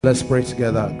Let's pray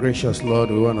together. Gracious Lord,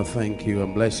 we want to thank you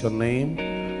and bless your name.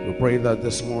 We pray that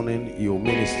this morning you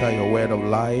minister your word of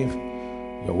life,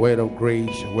 your word of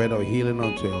grace, your word of healing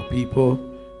unto your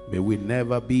people. May we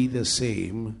never be the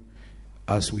same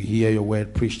as we hear your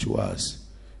word preached to us.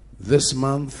 This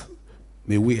month,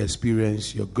 may we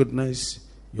experience your goodness,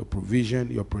 your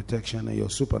provision, your protection, and your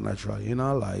supernatural in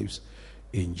our lives.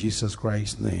 In Jesus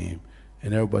Christ's name.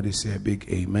 And everybody say a big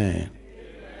amen.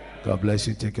 God bless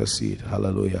you. Take your seat.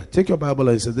 Hallelujah. Take your Bible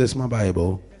and say, this is my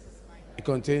Bible. It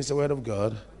contains the word of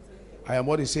God. I am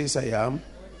what it says I am.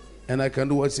 And I can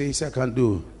do what it says I can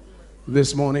do.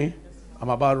 This morning, I'm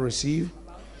about to receive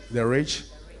the rich,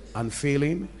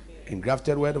 unfailing,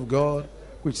 engrafted word of God,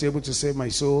 which is able to save my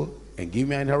soul and give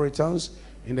me an inheritance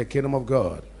in the kingdom of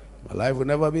God. My life will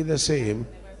never be the same.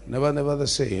 Never the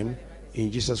same.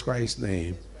 In Jesus Christ's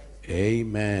name.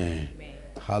 Amen.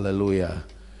 Hallelujah.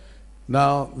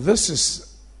 Now, this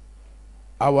is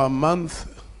our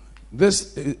month.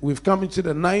 We've come into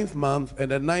the 9th month,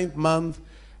 and the 9th month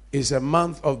is a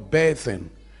month of birthing.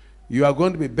 You are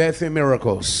going to be birthing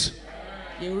miracles.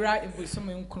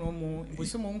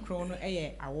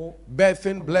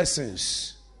 Birthing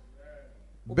blessings.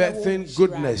 Birthing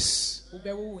goodness.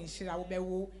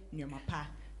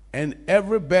 And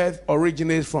every birth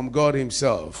originates from God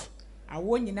Himself.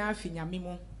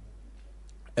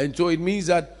 And so it means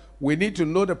that we need to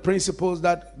know the principles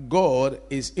that God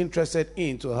is interested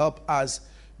in to help us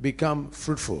become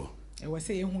fruitful.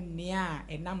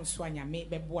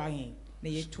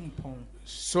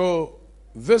 So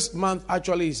this month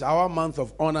actually is our month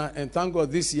of honor, and thank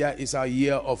God this year is our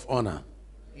year of honor.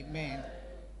 Amen.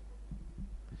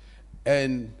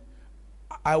 And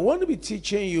I want to be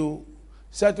teaching you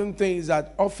certain things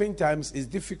that oftentimes is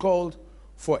difficult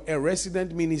for a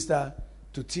resident minister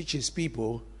to teach his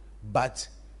people, but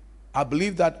I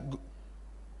believe that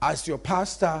as your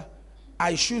pastor,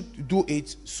 I should do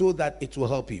it so that it will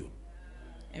help you.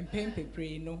 Now,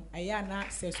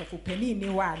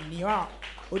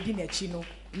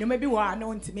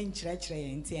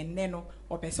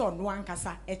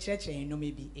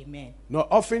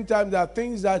 oftentimes there are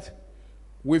things that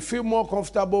we feel more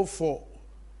comfortable for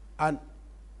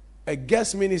a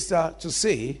guest minister to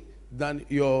say than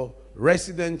your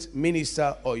resident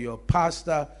minister or your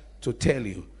pastor to tell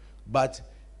you. But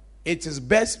it is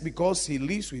best because he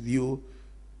lives with you,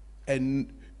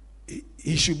 and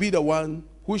he should be the one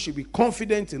who should be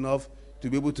confident enough to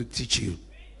be able to teach you.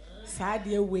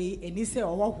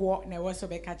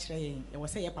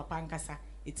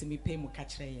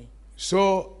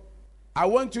 So I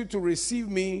want you to receive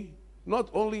me not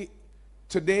only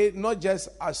today, not just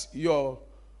as your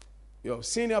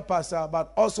senior pastor,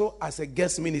 but also as a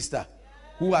guest minister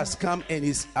who has come and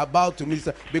is about to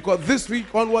minister. Because this week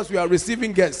onwards we are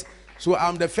receiving guests. So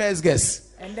I'm the first guest.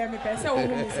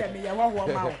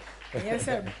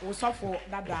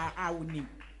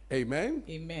 Amen.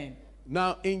 Amen.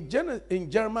 Now in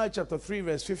Jeremiah chapter 3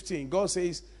 verse 15, God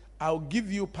says, I'll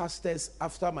give you pastors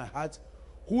after my heart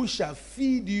who shall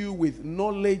feed you with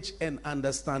knowledge and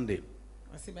understanding.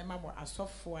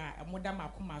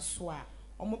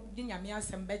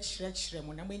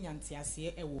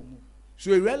 So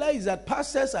we realize that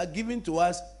pastors are given to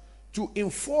us to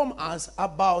inform us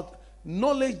about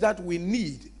knowledge that we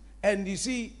need. And you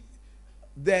see,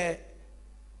 the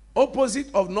opposite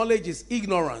of knowledge is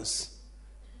ignorance.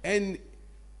 And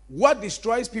what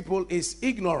destroys people is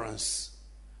ignorance.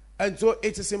 And so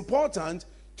it is important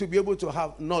to be able to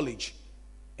have knowledge.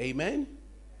 Amen?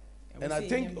 And I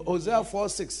think Hosea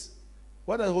 4:6.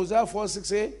 What does Hosea 4:6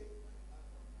 say?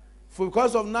 For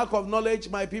because of lack of knowledge,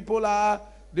 my people are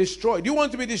destroyed. Do you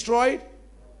want to be destroyed?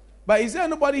 But is there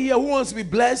anybody here who wants to be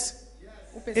blessed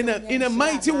in a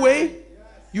mighty way?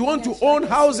 You want to own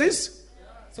houses,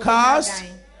 cars,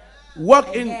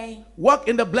 walk in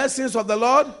the blessings of the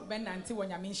Lord?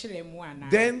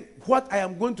 Then what I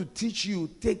am going to teach you,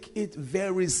 take it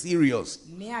very serious.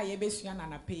 Don't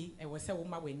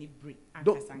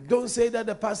say that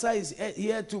the pastor is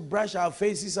here to brush our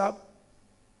faces up.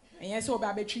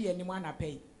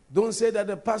 Don't say that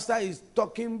the pastor is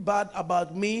talking bad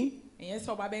about me.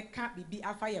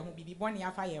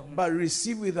 But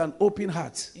receive with an open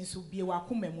heart.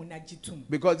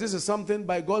 Because this is something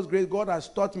by God's grace God has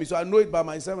taught me. So I know it by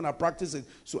myself and I practice it.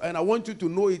 So, and I want you to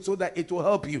know it so that it will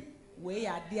help you.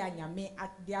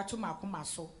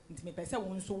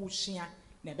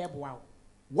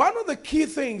 One of the key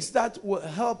things that will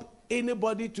help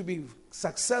anybody to be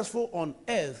successful on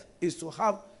earth is to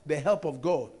have the help of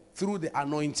God through the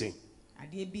anointing.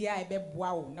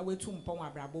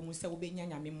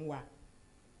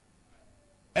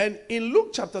 And in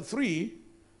Luke chapter 3,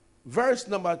 verse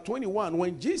number 21,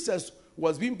 when Jesus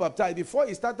was being baptized, before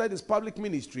he started his public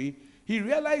ministry, he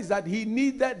realized that he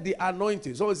needed the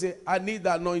anointing. So he said, I need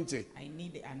the anointing. I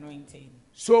need the anointing.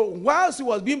 So whilst he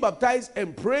was being baptized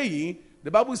and praying,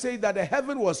 the Bible says that the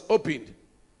heaven was opened.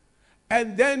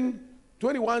 And then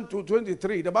 21 to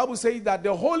 23, the Bible says that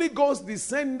the Holy Ghost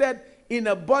descended in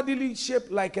a bodily shape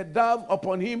like a dove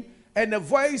upon him, and a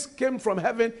voice came from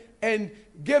heaven and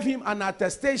gave him an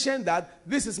attestation that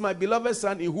this is my beloved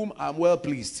son in whom I am well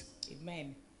pleased.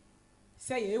 Amen.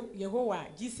 Say Yehovah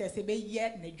Jesus ebe ye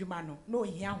na dwuma no no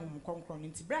hia hom konkron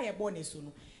nti bra ye bo ne so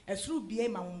no esuru bie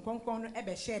ma hom konkron no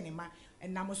ebe hye ne ma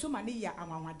enam so ma ne ya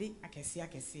anwanwade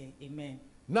akese. Amen.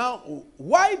 Now,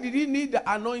 why did he need the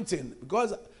anointing?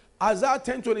 Because Isaiah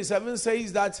 10:27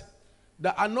 says that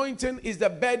the anointing is the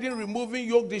burden removing,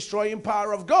 yoke destroying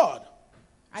power of God.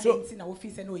 So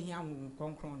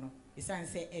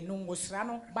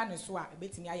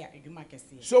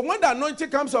when the anointing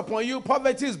comes upon you,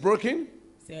 poverty is broken.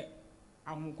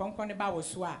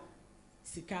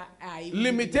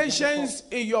 Limitations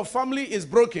in your family is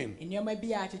broken.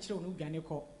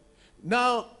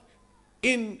 Now,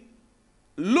 in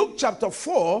Luke chapter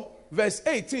 4, verse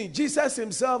 18, Jesus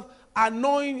himself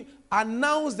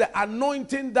announced the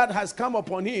anointing that has come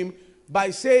upon him by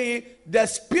saying, the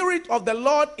Spirit of the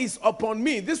Lord is upon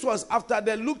me. This was after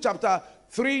the Luke chapter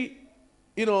 3,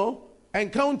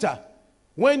 encounter.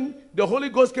 When the Holy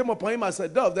Ghost came upon him as a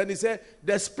dove, then he said,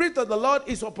 the Spirit of the Lord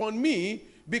is upon me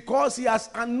because he has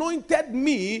anointed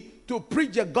me to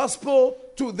preach the gospel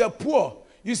to the poor.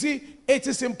 You see, it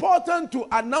is important to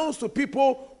announce to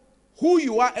people who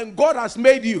you are and God has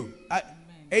made you.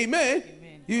 Amen.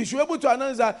 You should be able to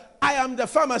announce that I am the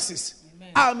pharmacist.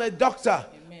 Amen. I am a doctor.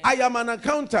 Amen. I am an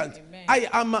accountant. Amen. I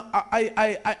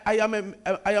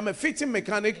am a fitting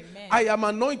mechanic. Amen. I am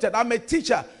anointed. I'm a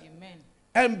teacher. Amen.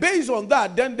 And based on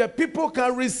that, then the people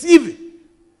can receive it.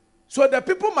 So the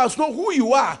people must know who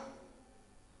you are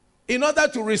in order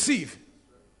to receive.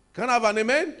 Can I have an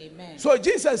amen? Amen. So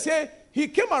Jesus said he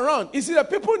came around. You see, the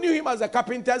people knew him as a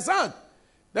carpenter's son.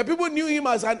 The people knew him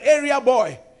as an area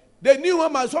boy. They knew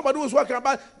him as somebody who was working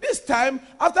about. This time,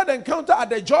 after the encounter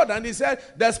at the Jordan, he said,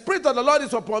 the Spirit of the Lord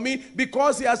is upon me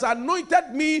because he has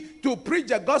anointed me to preach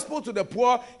the gospel to the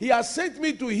poor. He has sent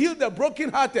me to heal the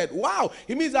brokenhearted. Wow.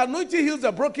 It means anointing heals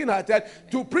the brokenhearted,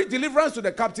 to preach deliverance to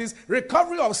the captives,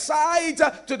 recovery of sight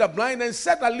to the blind, and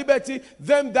set at liberty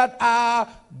them that are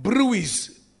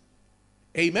bruised.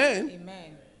 Amen.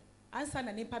 Amen. Answer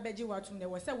na nipa beji watum ne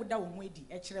wose woda wo ho edi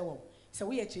e kire wo. Se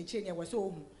wo ye kirikire ne wose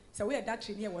ohu. Se we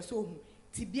doctrine ne wose ohu.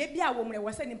 Ti bia bia wo mre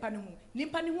wose nimpa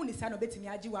ne hu ni sa no betimi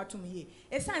agi watum ye.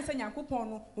 Esan se Nyankopon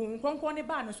no honkonkon ne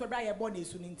ba no so bra ye bo na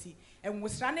esu nti.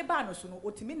 Enwosra ne ba no so no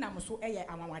otimi nam so eye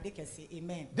anwanwade kese.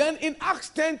 Amen. Then in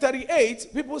Acts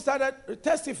 10:38, people started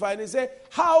testifying and say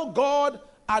how God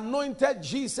anointed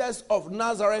Jesus of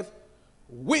Nazareth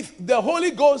with the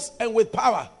Holy Ghost and with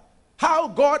power. How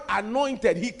God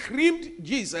anointed, he creamed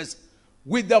Jesus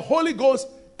with the Holy Ghost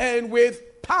and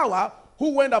with power,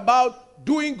 who went about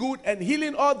doing good and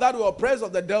healing all that were oppressed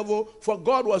of the devil, for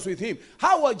God was with him.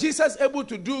 How was Jesus able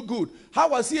to do good? How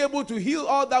was he able to heal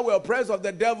all that were oppressed of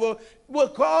the devil?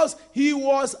 Because he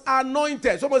was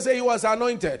anointed. Someone say he was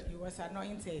anointed. He was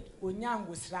anointed.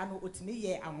 Onyango srano otimi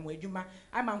ye anwedwuma.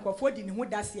 Ama nkofo di ne ho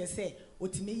dase se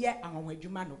otimi ye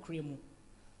anwedwuma no kremu.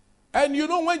 And you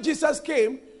know, when Jesus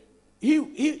came, he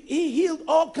healed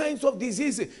all kinds of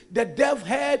diseases. The deaf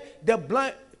heard, the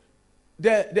blind,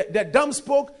 the dumb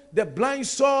spoke, the blind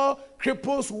saw,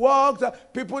 cripples walked,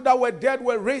 people that were dead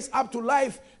were raised up to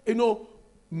life. You know,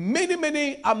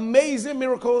 many amazing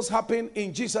miracles happened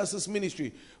in Jesus'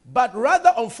 ministry. But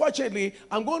rather, unfortunately,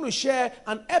 I'm going to share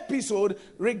an episode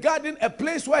regarding a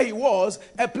place where he was,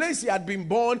 a place he had been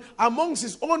born, amongst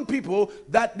his own people,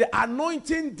 that the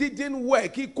anointing didn't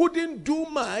work. He couldn't do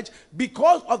much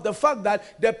because of the fact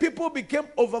that the people became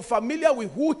over familiar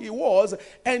with who he was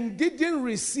and didn't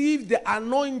receive the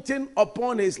anointing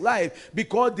upon his life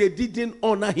because they didn't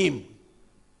honor him.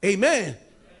 Amen.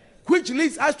 Which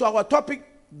leads us to our topic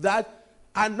that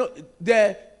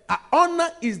honor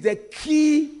is the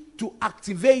key to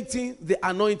activating the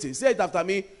anointing. Say it after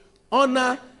me.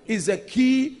 Honor is the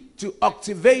key to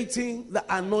activating the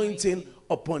anointing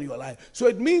upon your life. So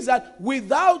it means that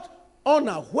without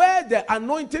honor, where the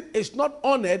anointing is not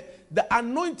honored, the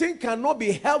anointing cannot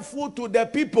be helpful to the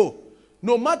people,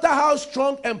 no matter how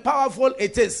strong and powerful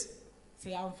it is.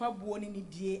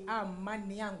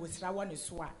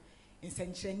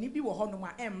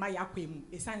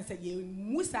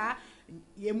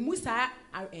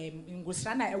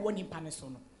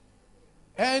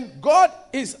 And God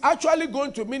is actually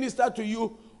going to minister to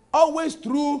you always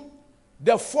through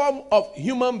the form of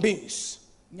human beings.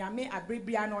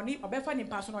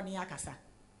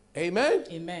 Amen.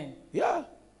 Amen. Yeah.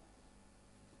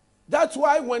 That's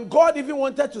why when God even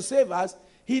wanted to save us,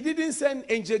 he didn't send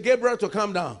Angel Gabriel to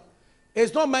come down.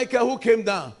 It's not Michael who came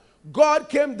down. God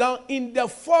came down in the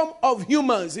form of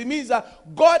humans. It means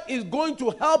that God is going to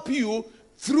help you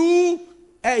through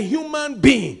a human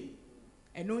being.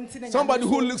 Somebody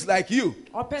who looks like you.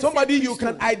 Somebody you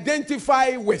can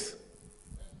identify with.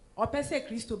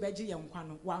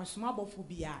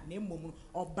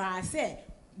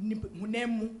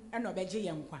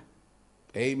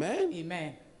 Amen.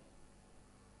 Amen.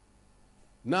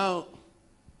 Now,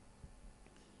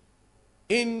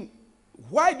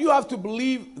 why do you have to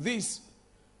believe these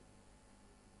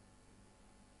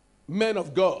men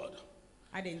of God?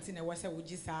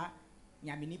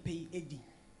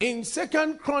 In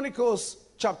 2 Chronicles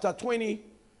chapter 20,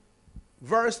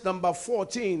 verse number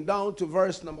 14 down to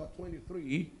verse number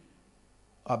 23,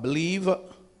 I believe,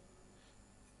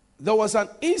 there was an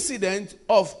incident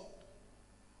of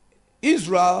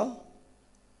Israel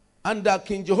under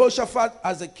King Jehoshaphat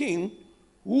as a king,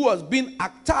 who was being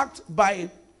attacked by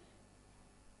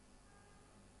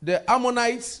the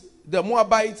Ammonites, the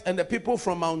Moabites, and the people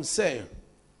from Mount Seir.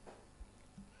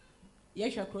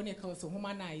 Yeshua Chronicles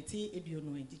humana iti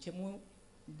eduno entichemu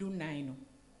du 9 no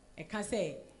eka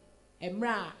se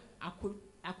emra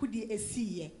akudi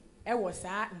esiye e wo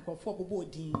saa nkofo bobo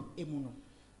odin emu no.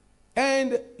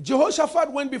 And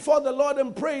Jehoshaphat went before the Lord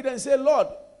and prayed and said, Lord,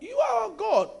 you are our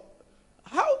God.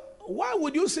 Why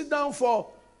would you sit down for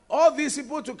all these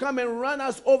people to come and run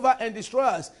us over and destroy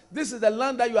us? This is the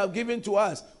land that you have given to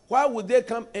us. Why would they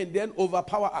come and then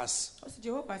overpower us?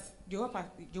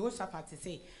 Jehoshaphat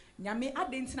say, Nyame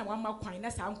adenti na wama kwan na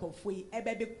saa nkofo yi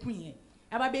ebebe kuye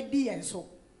eba be di enso.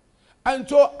 And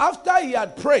so after he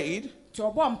had prayed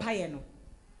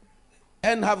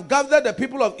and have gathered the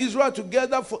people of Israel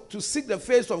together to seek the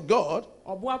face of God,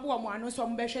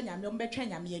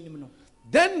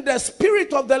 then the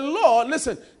Spirit of the Lord,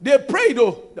 listen, they prayed,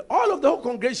 all of the whole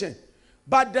congregation,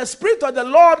 but the Spirit of the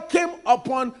Lord came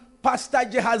upon Pastor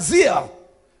Jehaziel,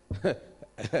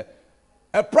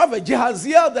 a prophet,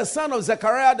 Jehaziel, the son of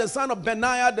Zechariah, the son of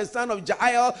Benaiah, the son of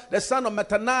Jael, the son of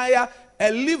Mattaniah,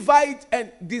 a Levite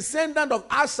and descendant of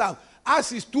Asaph.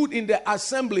 As he stood in the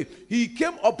assembly,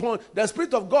 the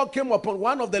Spirit of God came upon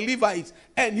one of the Levites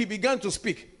and he began to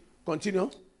speak. Continue.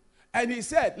 And he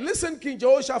said, listen, King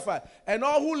Jehoshaphat, and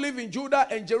all who live in Judah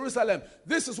and Jerusalem,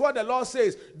 this is what the Lord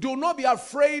says. Do not be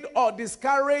afraid or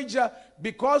discouraged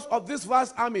because of this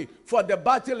vast army, for the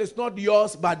battle is not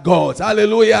yours but God's.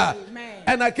 Hallelujah. Amen.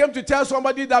 And I came to tell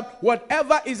somebody that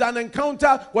whatever is an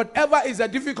encounter, whatever is a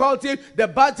difficulty, the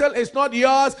battle is not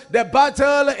yours. The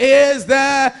battle is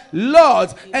the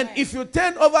Lord's. Amen. And if you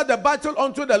turn over the battle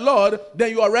unto the Lord,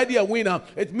 then you are already a winner.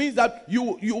 It means that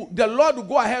the Lord will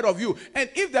go ahead of you.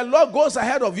 And if the Lord goes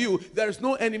ahead of you, there is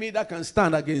no enemy that can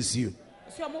stand against you.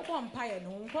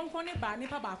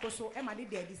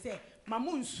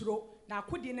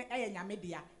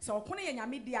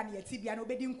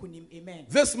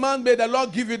 This man, may the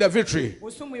Lord give you the victory.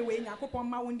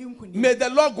 May the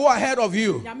Lord go ahead of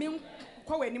you.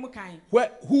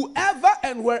 Whoever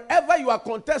and wherever you are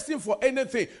contesting for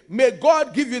anything, may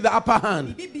God give you the upper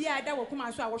hand.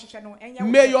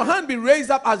 May your hand be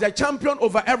raised up as a champion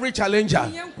over every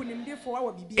challenger.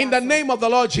 In the name of the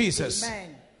Lord Jesus.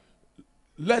 Amen.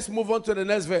 Let's move on to the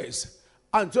next verse.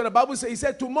 And so the Bible says, he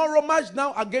said, tomorrow march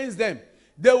now against them.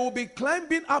 They will be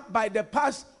climbing up by the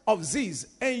pass of Ziz,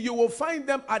 and you will find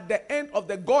them at the end of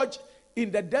the gorge in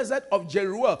the desert of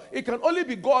Jeruel. It can only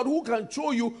be God who can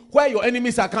show you where your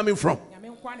enemies are coming from.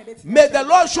 May the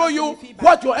Lord show you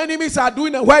what your enemies are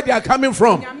doing and where they are coming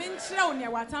from.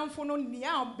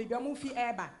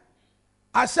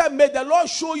 I said, may the Lord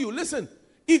show you. Listen,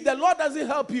 if the Lord doesn't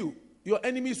help you, your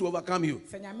enemies will overcome you.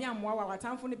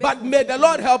 But may the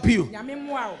Lord help you.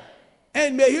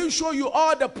 And may he show you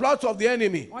all the plots of the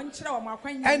enemy.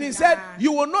 And he said,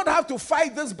 you will not have to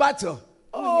fight this battle.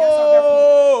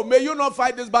 Oh, may you not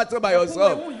fight this battle by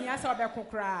yourself.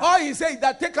 All he says is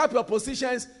that take up your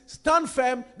positions, stand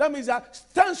firm. That means that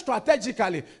stand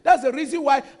strategically. That's the reason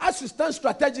why, as you stand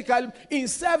strategically in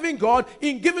serving God,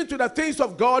 in giving to the things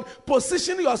of God,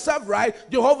 positioning yourself right,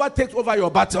 Jehovah takes over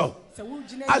your battle.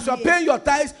 As you are paying your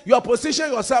tithes, you are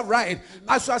positioning yourself right.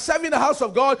 As you are serving the house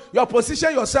of God, you are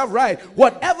positioning yourself right.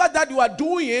 Whatever that you are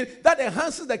doing that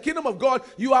enhances the kingdom of God,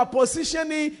 you are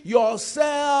positioning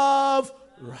yourself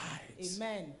right.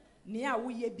 Amen.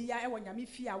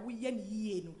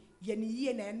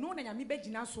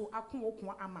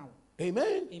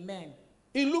 Amen. Amen.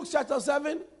 In Luke chapter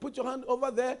 7, put your hand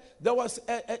over there. There was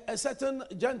a certain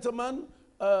gentleman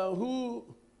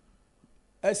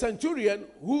a centurion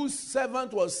whose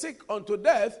servant was sick unto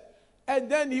death, and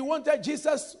then he wanted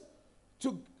Jesus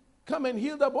to come and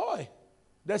heal the boy,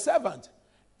 the servant.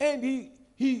 And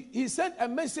he sent a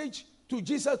message to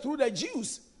Jesus through the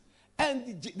Jews.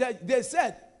 And they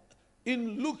said,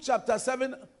 in Luke chapter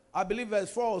 7, I believe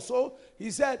verse 4 or so, he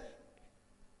said,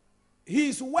 he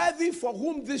is worthy for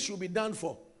whom this should be done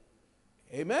for.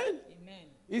 Amen? Amen.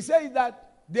 He said that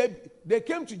they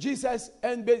came to Jesus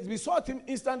and besought him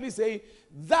instantly, saying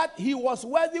that he was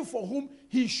worthy for whom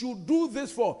he should do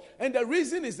this for. And the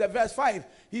reason is the verse 5.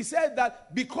 He said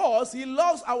that because he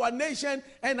loves our nation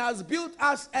and has built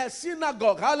us a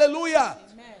synagogue. Hallelujah.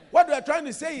 Amen. What we are trying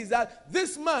to say is that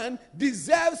this man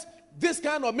deserves this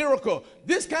kind of miracle,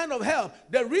 this kind of help.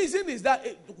 The reason is that,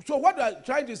 so what we are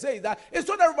trying to say is that it's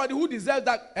not everybody who deserves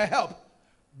that help.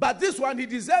 But this one, he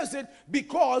deserves it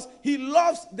because he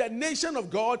loves the nation of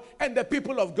God and the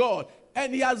people of God.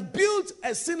 And he has built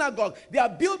a synagogue. They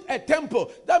have built a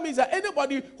temple. That means that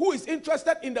anybody who is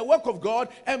interested in the work of God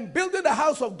and building the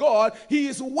house of God, he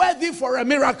is worthy for a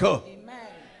miracle. Amen.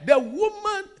 The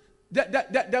woman,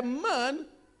 the man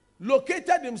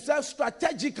located himself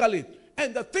strategically.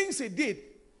 And the things he did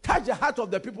touched the heart of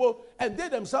the people. And they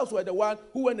themselves were the one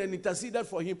who went and interceded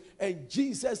for him. And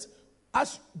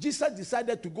as Jesus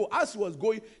decided to go, as he was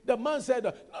going, the man said,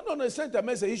 no, he sent a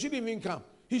message. He shouldn't even come.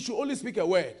 He should only speak a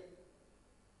word.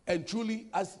 And truly,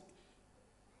 as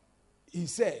he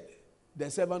said, the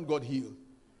servant got healed.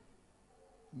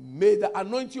 May the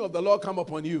anointing of the Lord come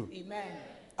upon you. Amen.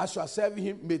 As you are serving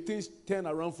him, may things turn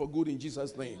around for good in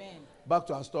Jesus' name. Amen. Back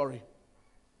to our story.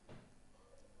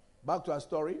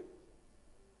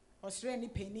 Australian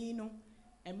penino,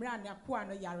 Emran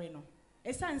Yapuano Yareno.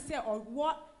 Esan say or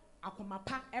what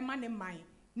akomapa emane mine.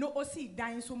 No osi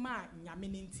dying so ma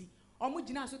nyamininti.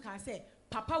 Omujina so can say,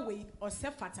 Papa wait or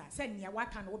sefata, send near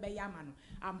wakan obeyamano.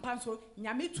 And panso,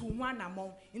 nyami to one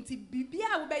among, inti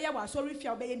bibia obeya was sorry if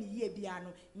you obey any ye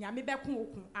biano, nyami bekun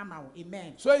amao.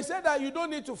 Amen. So he said that you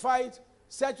don't need to fight,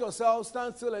 set yourself,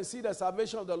 stand still and see the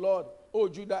salvation of the Lord, O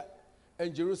Judah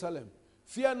and Jerusalem.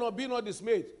 Fear not, be not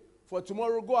dismayed, for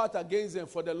tomorrow go out against them,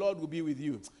 for the Lord will be with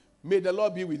you. May the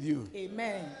Lord be with you.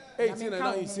 Amen. 18 and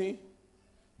 19.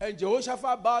 And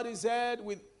Jehoshaphat bowed his head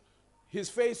with his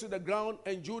face to the ground,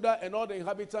 and Judah and all the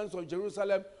inhabitants of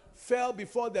Jerusalem fell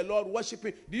before the Lord,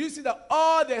 worshiping. Do you see that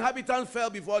all the inhabitants fell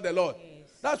before the Lord? Yes.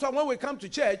 That's why when we come to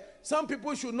church, some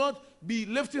people should not be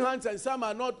lifting hands and some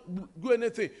are not doing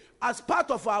anything. As part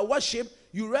of our worship,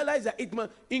 you realize that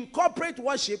in corporate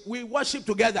worship, we worship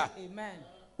together. Amen.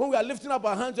 When we are lifting up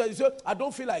our hands, you say, I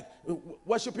don't feel like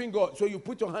worshiping God. So you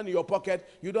put your hand in your pocket.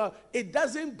 It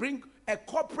doesn't bring a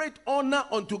corporate honor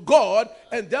unto God,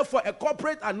 and therefore a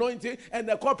corporate anointing and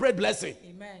a corporate blessing.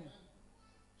 Amen.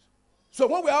 So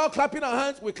when we are all clapping our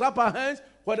hands, we clap our hands.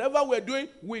 Whatever we're doing,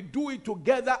 we do it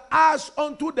together as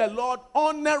unto the Lord,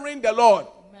 honoring the Lord.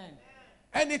 Amen.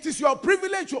 And it is your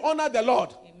privilege to honor the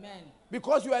Lord. Amen.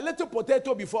 Because you are a little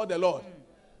potato before the Lord.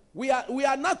 We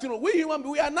are nothing. We human,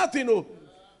 we are nothing.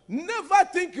 Never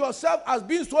think yourself as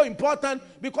being so important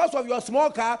because of your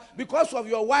small car, because of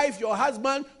your wife, your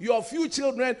husband, your few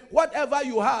children, whatever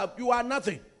you have, you are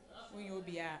nothing. When you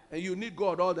be and you need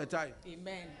God all the time.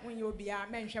 Amen. When you be a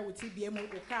man shall TBM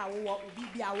or car or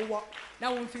be a walk.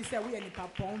 Now when you say we are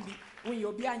Pombi, when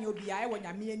you be and you'll be I when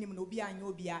you mean no be and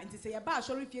you'll be and to say about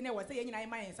sorry if you know was saying I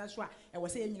mind Sasha, I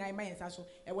was saying I mind Sasha,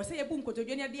 I was saying Bunko to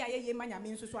Junior Dia man, I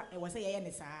mean so I was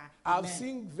saying I've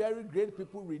seen very great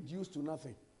people reduced to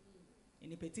nothing.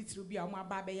 In a petit ruby on my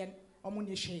baby and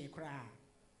omunishe cry.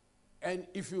 And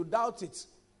if you doubt it,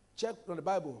 check on the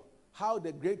Bible how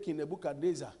the great king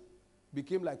Nebuchadnezzar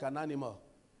became like an animal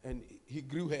and he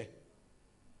grew hair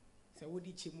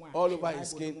all over his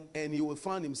skin, and he will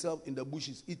find himself in the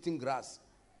bushes eating grass.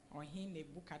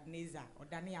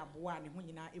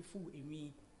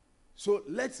 So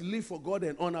let's live for God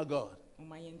and honor God.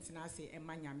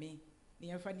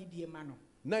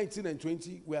 19 and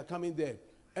 20, we are coming there.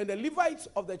 And the Levites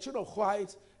of the children of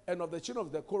Kohath and of the children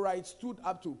of the Korite stood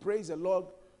up to praise the Lord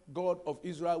God of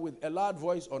Israel with a loud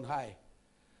voice on high.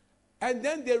 And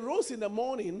then they rose in the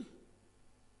morning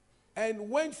and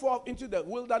went forth into the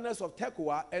wilderness of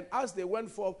Tekoa. And as they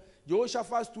went forth,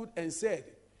 Jehoshaphat stood and said,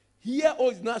 "Hear,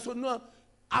 O Israel." So now,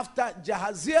 after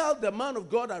Jahaziel, the man of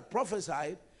God, had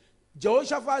prophesied,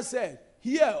 Jehoshaphat said,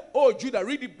 "Hear, O Judah."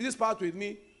 Read this part with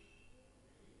me.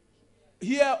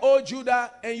 "Hear, O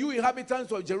Judah, and you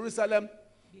inhabitants of Jerusalem,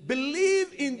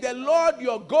 believe in the Lord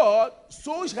your God,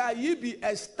 so shall ye be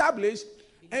established,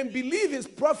 and believe his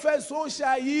prophets, so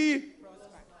shall ye."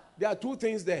 there are two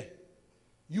things there.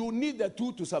 You need the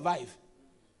two to survive.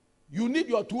 You need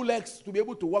your two legs to be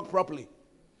able to walk properly.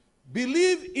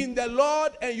 Believe in the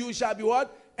Lord and you shall be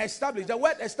what? Established. The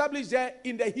word established there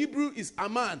in the Hebrew is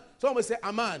aman. Someone say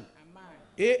aman.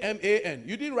 A-M-A-N.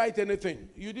 You didn't write anything.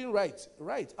 You didn't write.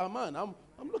 Right, aman. I'm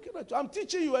looking at you. I'm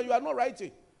teaching you and you are not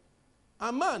writing.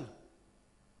 Aman.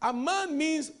 Aman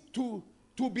means to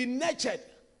be nurtured.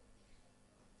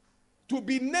 To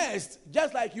be nursed.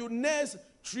 Just like you nurse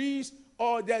trees,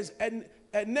 or there's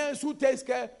a nurse who takes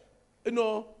care,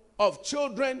 of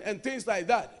children and things like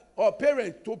that. Or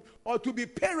parents, or to be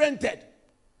parented.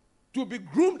 To be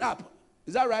groomed up.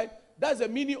 Is that right? That's the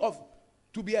meaning of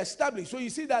to be established. So you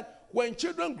see that when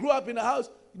children grow up in the house,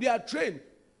 they are trained.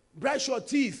 Brush your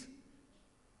teeth.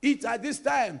 Eat at this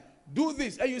time. Do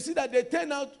this. And you see that they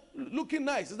turn out looking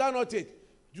nice. Is that not it?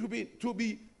 To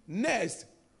be nursed.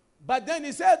 But then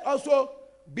he said also,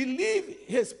 believe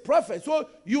his prophet. So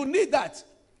you need that.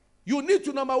 You need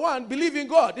to, number one, believe in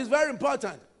God. It's very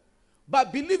important.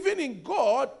 But believing in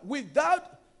God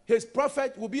without his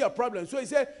prophet will be a problem. So he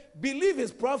said, believe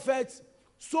his prophets,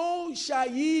 so shall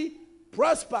ye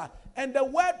prosper. And the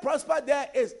word prosper there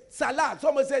is salak.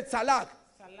 Someone said salak.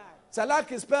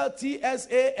 Salak is spelled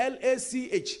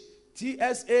T-S-A-L-A-C-H.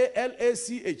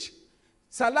 T-S-A-L-A-C-H.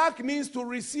 Salak means to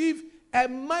receive a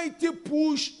mighty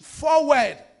push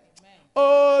forward. Amen.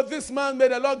 Oh, this man, may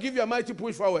the Lord give you a mighty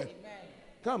push forward. Amen.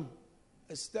 Come.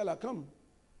 Estella, come.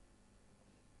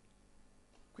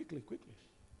 Quickly.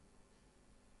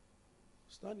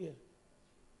 Stand here.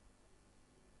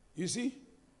 You see?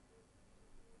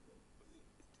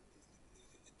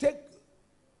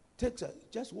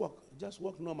 Just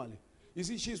walk normally. You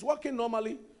see, she's walking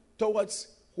normally towards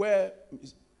where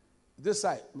this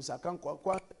side, Mr. Kankwa.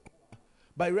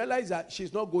 But I realize that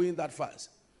she's not going that fast.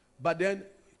 But then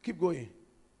keep going.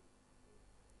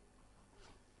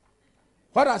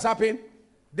 What has happened?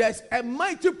 There's a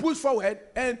mighty push forward,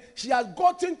 and she has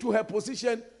gotten to her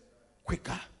position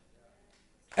quicker.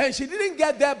 And she didn't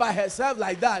get there by herself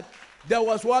like that. There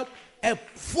was what? A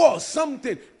force,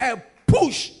 something, a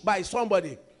push by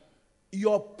somebody.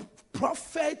 Your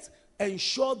prophet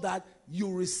ensure that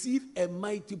you receive a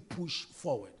mighty push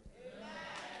forward.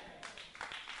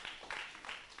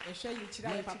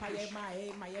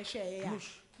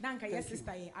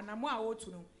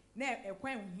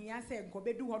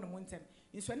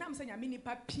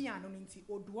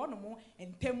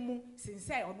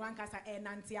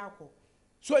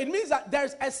 So it means that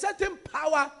there's a certain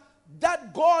power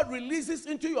that God releases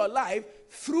into your life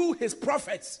through his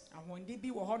prophets.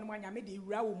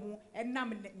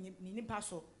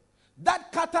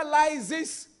 That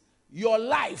catalyzes your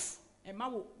life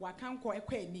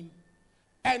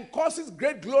and causes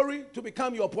great glory to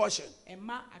become your portion.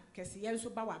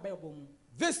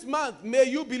 This month, may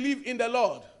you believe in the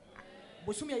Lord,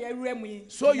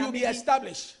 so you'll be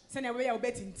established.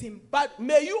 But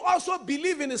may you also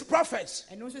believe in his prophets.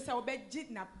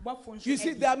 You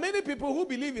see, there are many people who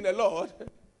believe in the Lord,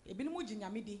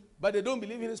 but they don't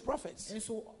believe in his prophets.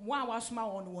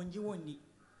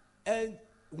 And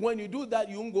when you do that,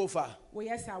 you won't go far.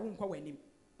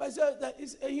 But that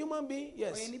is a human being,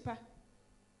 yes.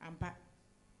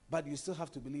 But you still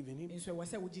have to believe in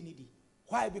him.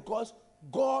 Why? Because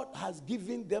God has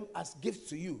given them as gifts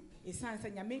to you. Do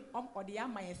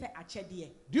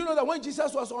you know that when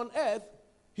Jesus was on earth,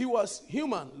 he was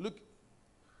human? Look,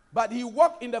 but he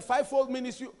walked in the fivefold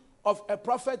ministry of a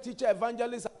prophet, teacher,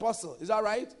 evangelist, apostle. Is that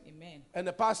right? Amen. And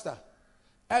a pastor.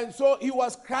 And so he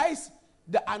was Christ,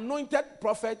 the anointed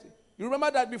prophet. You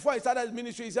remember that before he started his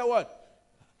ministry, he said what?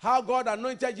 How God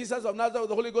anointed Jesus of Nazareth with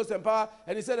the Holy Ghost and power.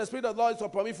 And he said, the Spirit of the Lord is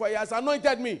upon me, for he has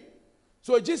anointed me.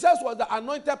 So Jesus was the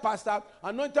anointed pastor,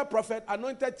 anointed prophet,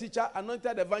 anointed teacher,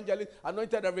 anointed evangelist,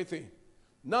 anointed everything.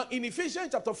 Now in Ephesians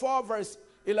chapter 4 verse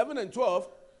 11 and 12,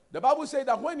 the Bible says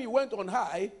that when he went on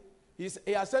high, he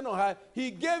ascended on high,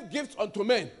 he gave gifts unto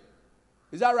men.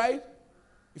 Is that right?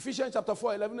 Ephesians chapter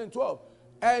 4, 11 and 12.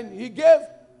 And he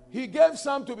gave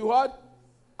some to be what?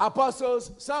 Apostles,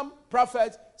 some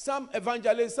prophets, some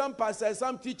evangelists, some pastors,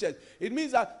 some teachers. It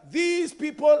means that these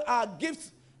people are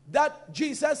gifts that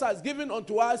Jesus has given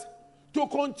unto us to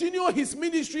continue his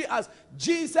ministry as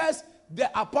Jesus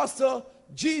the apostle,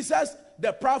 Jesus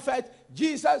the prophet,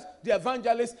 Jesus the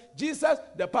evangelist, Jesus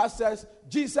the pastors,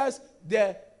 Jesus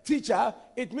the teacher.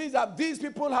 It means that these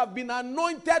people have been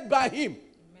anointed by him.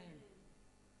 Amen.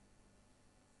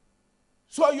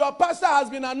 So your pastor has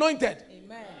been anointed.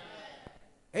 Amen.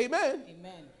 Amen.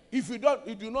 Amen. If you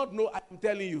do not know, I'm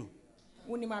telling you.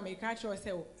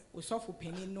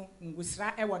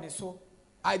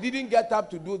 I didn't get up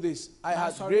to do this. I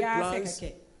had great plans.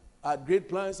 I had great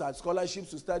plans. I had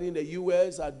scholarships to study in the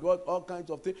U.S. I got all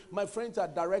kinds of things. My friends are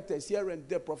directors here and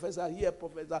there, professor here,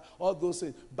 professor, all those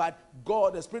things. But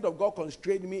God, the Spirit of God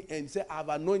constrained me and said, I've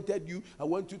anointed you. I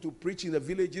want you to preach in the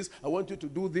villages. I want you to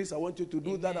do this. I want you to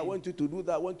do that. I want you to do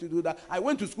that. I want you to do that. I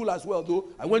went to school as well, though.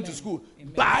 I went to school.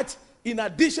 But in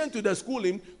addition to the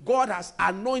schooling, God has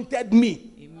anointed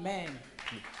me. Amen.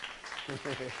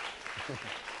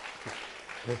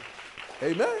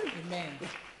 Amen. Amen.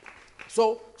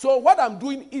 So what I'm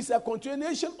doing is a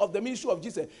continuation of the ministry of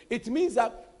Jesus. It means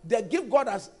that the gift God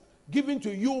has given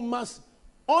to you must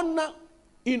honor.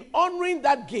 In honoring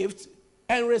that gift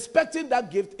and respecting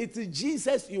that gift, it is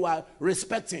Jesus you are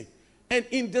respecting. And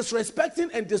in disrespecting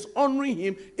and dishonoring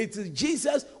him, it is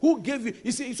Jesus who gave you.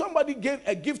 You see, if somebody gave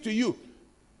a gift to you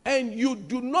and you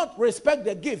do not respect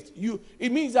the gift,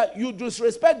 it means that you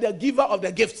disrespect the giver of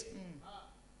the gift.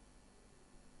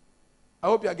 I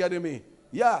hope you are getting me.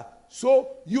 Yeah.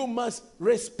 So you must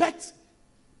respect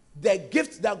the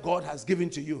gift that God has given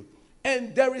to you.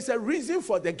 And there is a reason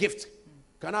for the gift.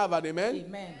 Can I have an amen?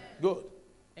 Amen. Good.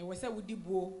 And we say we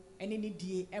dibo any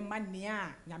ni emania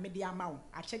nyame de ama wo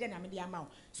achede nyame de ama wo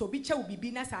so bi che wo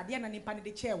bibi na sade na nipa ne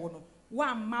de che wo no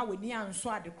wa ma we ni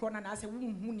anso ade kro na na se wo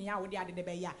hu ni a wo de ade de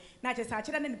be ya na che sa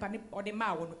achede na nipa ne ode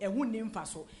ma wo no ehu ni mfa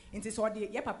so nti so ode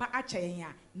ye papa ache yen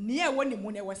a ne e wo ni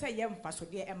mu ne wo say ye mfa so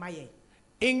de ema ye.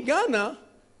 In Ghana,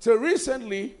 till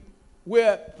recently,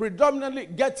 we're predominantly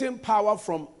getting power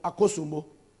from Akosombo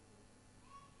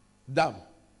Dam.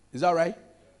 Is that right?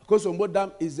 Akosombo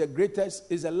Dam is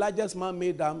the largest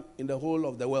man-made dam in the whole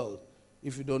of the world.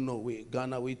 If you don't know,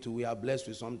 Ghana, we are blessed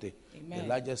with something. Amen. The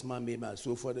largest man-made dam.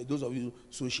 So for those of you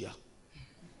social,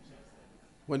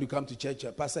 when you come to church,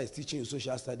 pastor is teaching you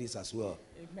social studies as well.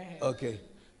 Amen. Okay.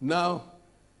 Now,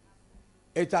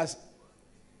 it has,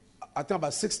 I think,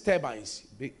 about 6 turbines.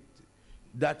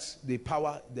 That's the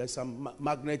power. There's some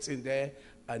magnets in there,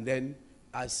 and then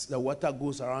as the water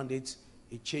goes around it,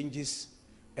 it changes,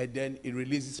 and then it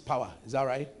releases power. Is that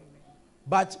right?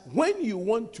 But when you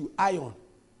want to iron,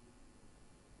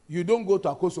 you don't go to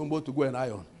Akosombo to go and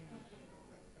iron.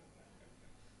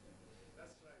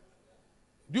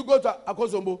 Do you go to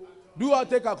Akosombo? Do you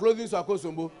take our clothing to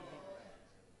Akosombo?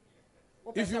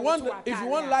 If you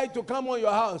want light to come on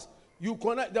your house, you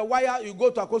connect the wire, you go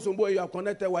to Akosombo, you have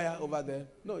connected wire over there.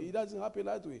 No, it doesn't happen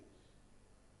that way.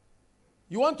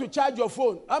 You want to charge your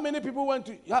phone. How many people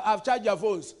have charged their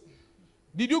phones?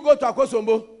 Did you go to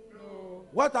Akosombo? No.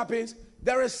 What happens?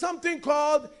 There is something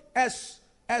called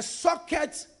a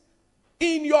socket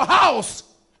in your house.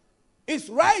 It's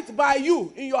right by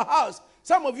you in your house.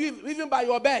 Some of you even by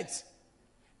your beds.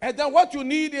 And then what you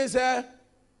need is a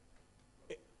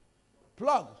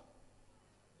plug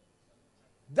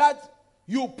that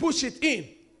you push it in.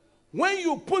 When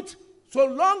you put, so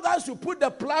long as you put the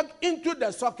plug into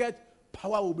the socket,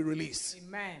 power will be released.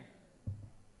 Amen.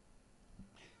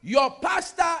 Your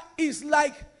pastor is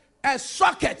like a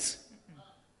socket.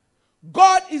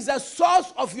 God is the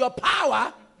source of your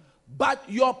power, but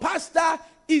your pastor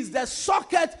is the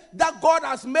socket that God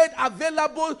has made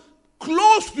available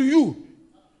close to you.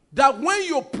 That when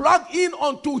you plug in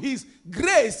onto his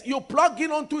grace, you plug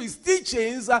in onto his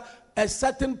teachings, a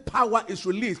certain power is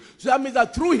released. So that means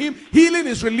that through him, healing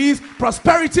is released,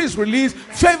 prosperity is released,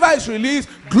 favor is released,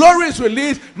 glory is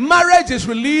released, marriage is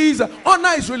released,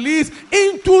 honor is released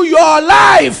into your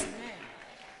life.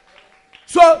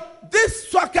 So this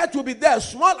socket will be there,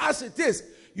 small as it is.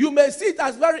 You may see it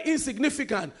as very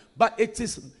insignificant, but it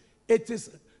is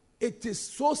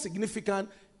so significant.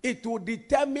 It will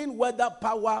determine whether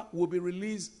power will be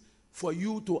released for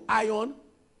you to iron,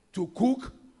 to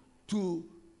cook, to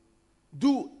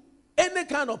do any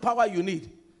kind of power you need.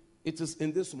 It is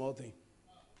in this small thing.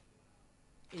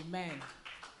 Amen.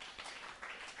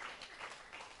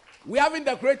 We haven't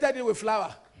decorated it with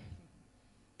flour.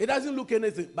 It doesn't look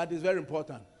anything, but it's very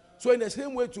important. So in the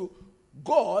same way too,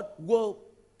 God will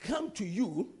come to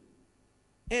you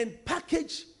and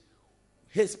package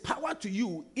his power to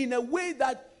you in a way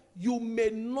that you may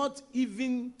not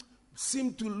even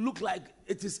seem to look like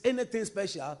it is anything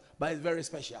special, but it's very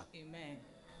special. Amen.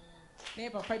 Ne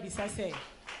papa bisa say,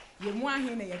 ye mu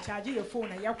ahe na ye charge your phone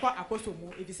na ye kwa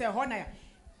Akosombo. If you say ho na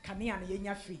kanea na ye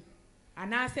nya free.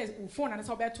 Ana says phone na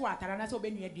so beto atara na so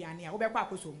be nua aduane a wo be kwa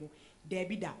Akosombo. Da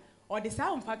bi da. O de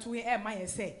sa mfato e ma ye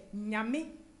say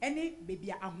nyame ene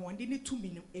bebia ahoonde ne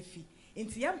tumi no efi.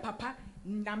 Enti ye papa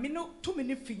nyame no tumi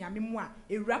ne fi nyame mu a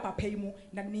ewura papa yi mu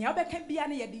na ne obeka bia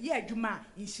na ye de ye adwuma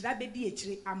nhira be di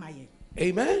ekire amaye.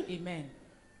 Amen. Amen.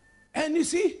 And you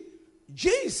see,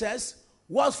 Jesus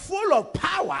was full of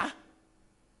power,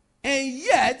 and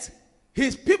yet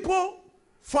his people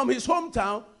from his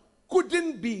hometown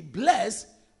couldn't be blessed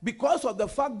because of the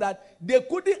fact that they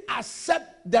couldn't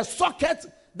accept the socket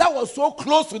that was so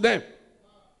close to them.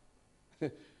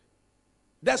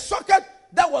 The socket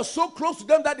that was so close to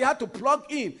them that they had to plug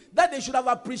in, that they should have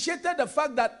appreciated the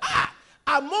fact that,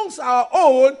 amongst our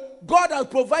own, God has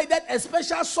provided a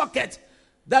special socket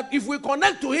that if we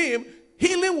connect to him,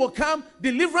 healing will come,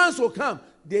 deliverance will come.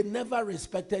 They never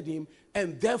respected him,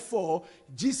 and therefore,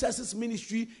 Jesus'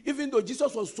 ministry, even though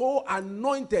Jesus was so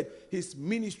anointed, his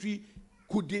ministry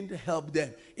couldn't help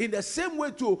them. In the same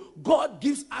way too, God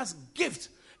gives us gifts,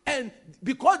 and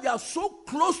because they are so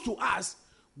close to us,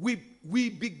 we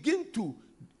begin to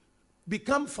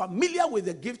become familiar with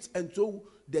the gifts, and so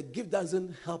the gift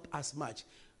doesn't help us much.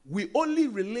 We only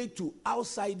relate to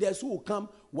outsiders who will come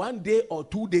 1 day or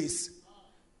 2 days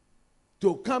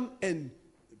to come and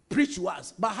preach to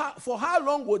us. But for how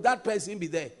long will that person be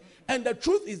there? And the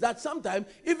truth is that sometimes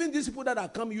even these people that are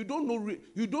coming, you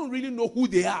don't really know who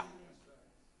they are.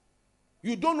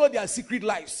 You don't know their secret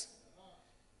lives.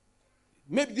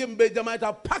 Maybe they might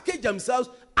have packaged themselves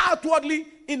outwardly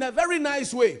in a very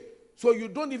nice way, so you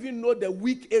don't even know the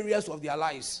weak areas of their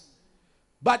lives.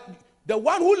 But the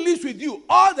one who lives with you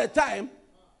all the time,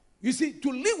 you see,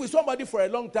 to live with somebody for a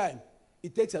long time,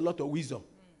 it takes a lot of wisdom.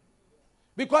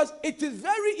 Because it is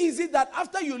very easy that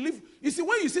after you live, you see,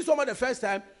 when you see someone the first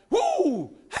time, whoo,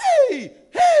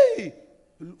 hey,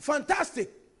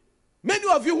 fantastic. Many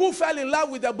of you who fell in love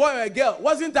with a boy or a girl,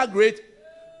 wasn't that great?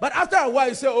 But after a while,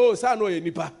 you say, oh, son, no,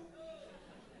 nipa.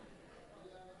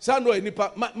 Son, no,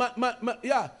 nipa.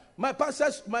 My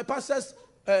pastor's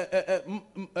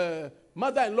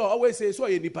mother-in-law always says, so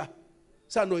nipa.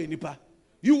 Son, no, nipa.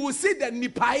 You will see the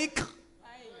nipaic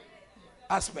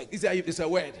aspect. It's a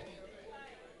word.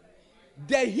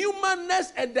 The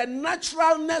humanness and the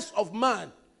naturalness of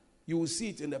man, you will see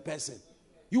it in the person.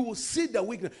 You will see the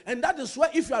weakness. And that is why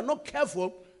if you are not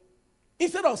careful,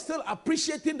 instead of still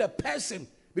appreciating the person,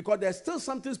 because there's still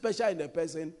something special in the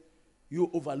person, you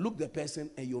overlook the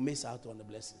person and you miss out on the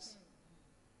blessings.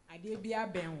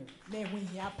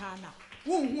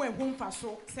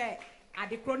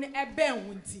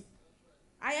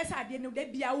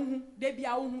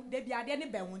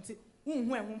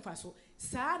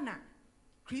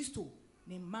 Christo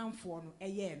ne manfo no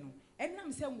eye no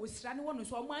enam se nwosira ne wono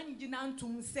so omo angina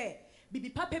antum se bibi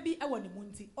papa bi e woni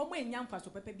munti omo enya mfa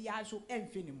so papa bi aso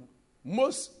emfe ne mu.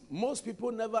 Most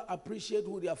people never appreciate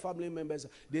who their family members are.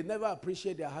 They never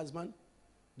appreciate their husband.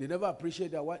 They never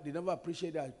appreciate their wife. They never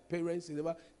appreciate their parents. They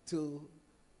never, till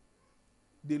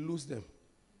they lose them.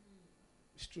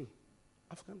 It's true.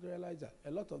 I've come to realize that.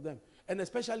 A lot of them. And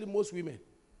especially most women.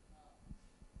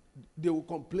 They will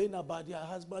complain about their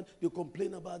husband. They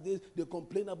complain about this. They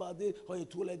complain about this. Oh, he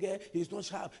told again. He's not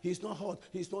sharp. He's not hot.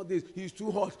 He's not this. He's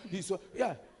too hot. He's so,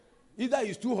 yeah. Either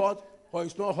he's too hot or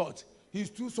he's not hot. He's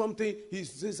too something.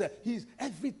 He's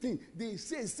everything. They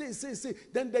say.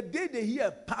 Then the day they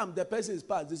hear palm, the person is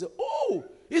passed. They say, oh,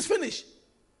 it's finished.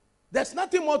 There's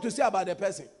nothing more to say about the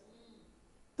person.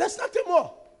 There's nothing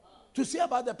more to say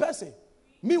about the person.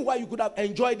 Meanwhile, you could have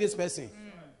enjoyed this person.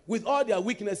 With all their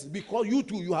weaknesses, because you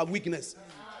too, you have weakness.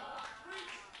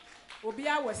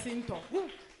 Obia was sinto.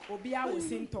 Obia was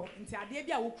sinto. Nti ade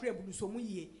bia wo kura bulu so mu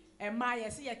yie. E ma ye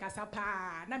se ye kasa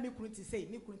pa na me kunu ti sei,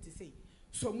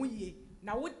 so mu yie.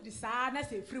 Na wo di sa na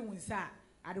se free won sa.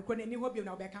 Ade ko na ni ho bi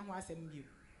na obeka ho asem bi.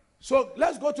 So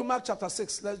let's go to Mark chapter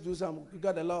 6. Let's do some. We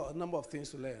got a number of things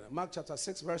to learn. Mark chapter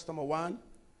 6, verse number 1.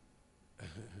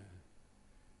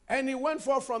 And he went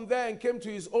forth from there and came to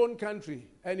his own country,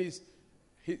 and his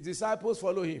disciples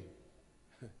follow him.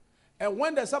 And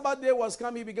when the Sabbath day was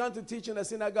come, he began to teach in the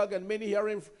synagogue, and many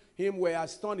hearing him were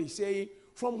astonished, saying,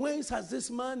 from whence has this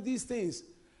man these things?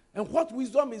 And what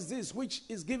wisdom is this which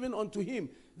is given unto him,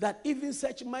 that even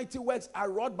such mighty works are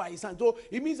wrought by his hand? So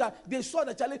it means that they saw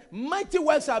that actually mighty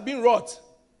works are being wrought.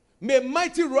 May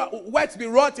mighty works be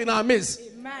wrought in our midst.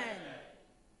 Amen.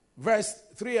 Verse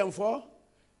 3 and 4.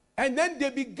 And then they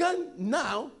began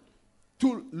now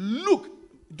to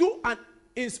do an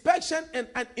inspection and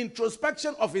an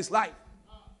introspection of his life.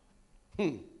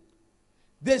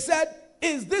 They said,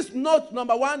 is this not,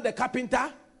 number one, the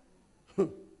carpenter?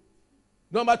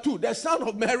 Number two, the son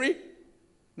of Mary?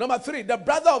 Number three, the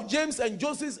brother of James and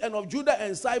Joseph and of Judah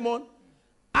and Simon?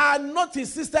 Are not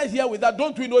his sisters here with that?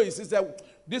 Don't we know his sister?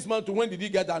 This man, to when did he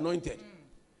get anointed?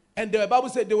 And the Bible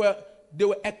said they were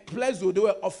ecclesial, they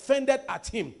were offended at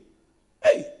him.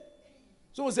 Hey!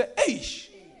 Someone said, Eish!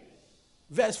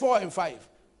 Verse 4 and 5.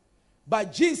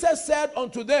 But Jesus said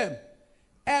unto them,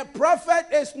 a prophet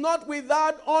is not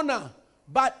without honor,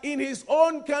 but in his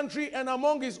own country and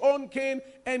among his own kin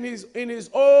and in his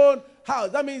own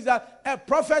house. That means that a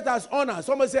prophet has honor.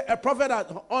 Somebody say a prophet has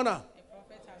honor. A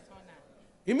prophet has honor.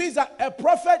 It means that a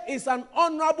prophet is an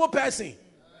honorable person.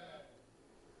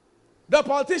 The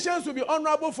politicians will be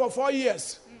honorable for 4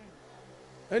 years.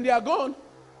 And they are gone.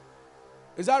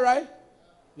 Is that right?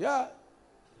 Yeah.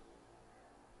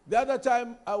 The other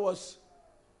time I was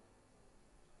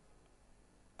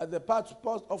at the post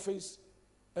office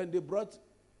and they brought,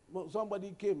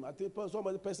 somebody came, I think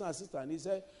somebody personal assistant. He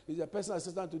said he's a personal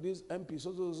assistant to this MP,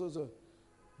 so.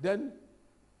 Then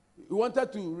he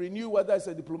wanted to renew whether it's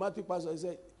a diplomatic passport. He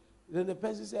said, then the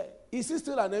person said, is he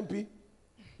still an MP?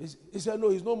 He said, no,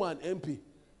 he's no more an MP.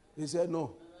 He said,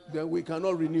 no, then we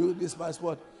cannot renew this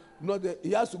passport. No,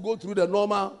 he has to go through the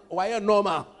normal. Why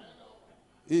normal?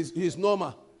 He's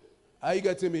normal. Are you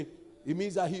getting me? It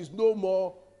means that he's no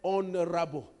more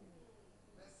honorable.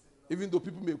 Even though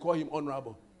people may call him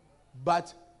honorable.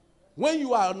 But when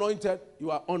you are anointed, you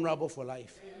are honorable for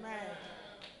life. Amen.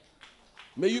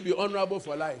 May you be honorable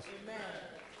for life. Amen.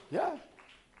 Yeah.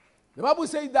 The Bible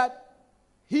says that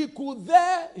he could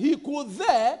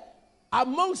there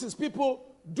amongst his people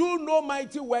do no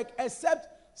mighty work except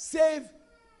save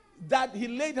that he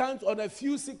laid hands on a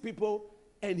few sick people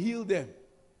and healed them.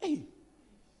 Hey.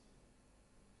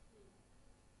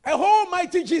 A whole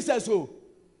mighty Jesus,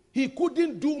 he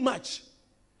couldn't do much.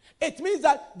 It means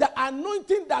that the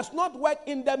anointing does not work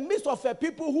in the midst of a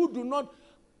people who do not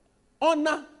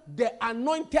honor the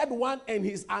anointed one and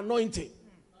his anointing.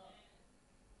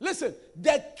 Listen,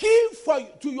 the key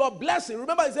to your blessing,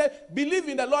 remember I said, believe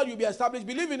in the Lord, you'll be established.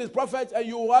 Believe in his prophets and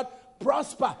you will what?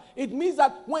 Prosper. It means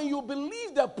that when you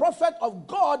believe the prophet of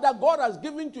God that God has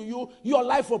given to you, your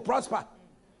life will prosper.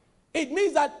 It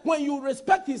means that when you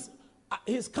respect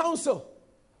his counsel,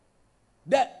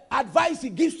 the advice he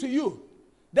gives to you,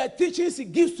 the teachings he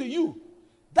gives to you,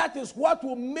 that is what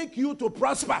will make you to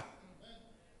prosper.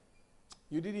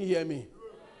 You didn't hear me.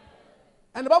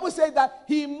 And the Bible says that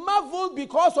he marveled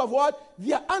because of what?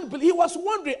 Their unbelief. He was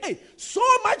wondering, hey, so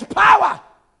much power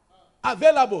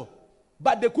available,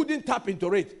 but they couldn't tap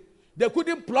into it. They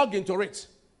couldn't plug into it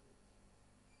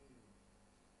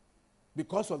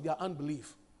because of their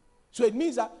unbelief. So it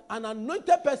means that an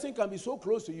anointed person can be so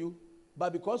close to you,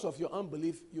 but because of your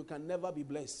unbelief, you can never be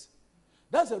blessed.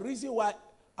 That's the reason why,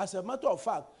 as a matter of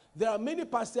fact, there are many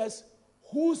pastors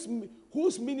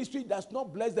whose ministry does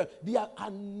not bless them. They are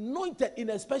anointed in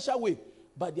a special way,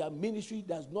 but their ministry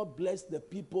does not bless the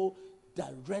people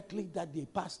directly that they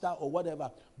pastor or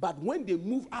whatever. But when they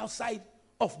move outside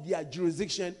of their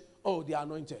jurisdiction, they are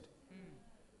anointed.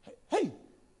 Hey,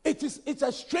 it's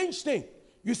a strange thing.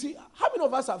 You see, how many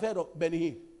of us have heard of Benny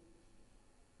Hinn?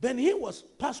 Benny Hinn was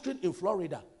pastoring in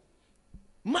Florida.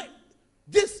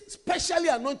 This specially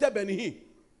anointed Benny Hinn.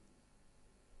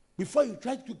 Before you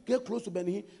try to get close to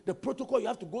Benny Hinn, the protocol you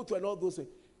have to go through and all those things.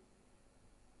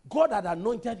 God had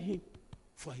anointed him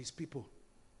for his people.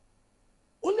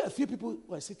 Only a few people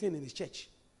were sitting in his church.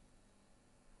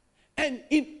 And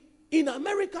in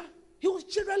America, he was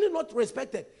generally not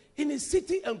respected. In his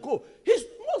city and co.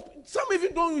 Some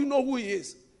even don't even know who he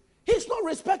is. He's not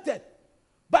respected.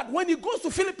 But when he goes to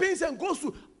Philippines and comes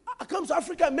to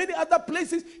Africa and many other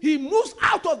places, he moves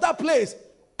out of that place.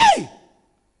 Hey!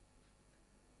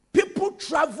 People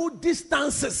travel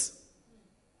distances.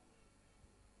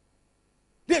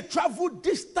 They travel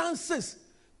distances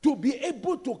to be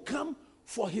able to come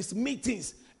for his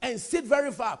meetings and sit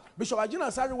very far. Bishop Ajina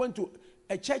Asari went to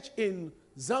a church in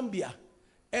Zambia,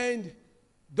 and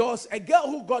there was a girl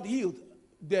who got healed.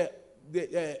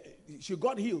 She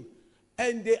got healed.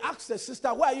 And they asked the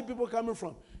sister, where are you people coming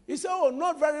from? He said,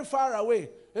 not very far away.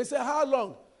 They said, how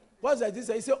long? What's that? He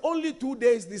said, only 2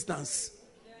 days distance.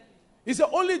 He said,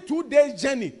 only 2 days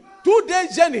journey. 2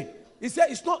 days journey. He said,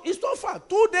 it's not far.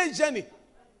 2 days journey.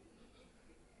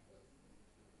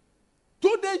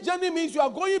 2 days journey means you are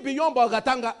going beyond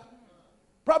Bolgatanga.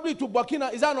 Probably to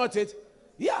Burkina. Is that not it?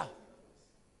 Yeah.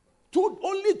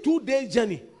 Only 2 days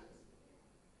journey.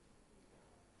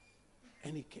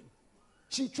 And he came.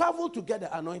 She traveled to get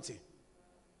the anointing.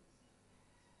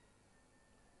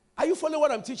 Are you following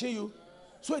what I'm teaching you?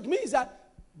 So it means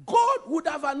that God would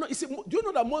have anointed. Do you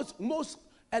know that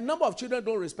a number of children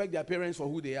don't respect their parents for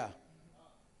who they are?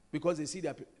 Because they see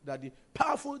their daddy.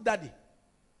 Powerful daddy.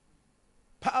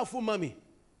 Powerful mommy.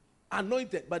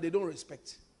 Anointed, but they don't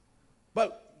respect.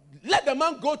 But let the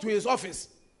man go to his office.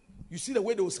 You see the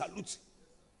way they will salute.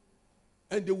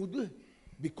 And they will do it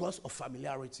because of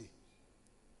familiarity.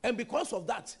 And because of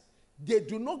that, they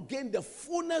do not gain the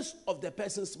fullness of the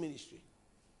person's ministry.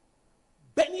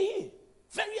 Benny Hinn,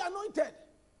 very anointed.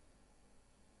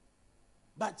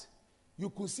 But you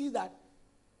could see that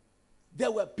there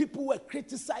were people who were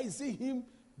criticizing him,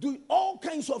 doing all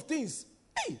kinds of things.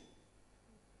 Hey!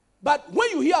 But when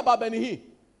you hear about Benny Hinn,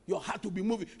 your heart will be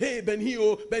moving. Hey, Benny Hinn,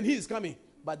 oh, Benny Hinn is coming.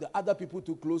 But the other people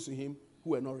too close to him who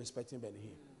were not respecting Benny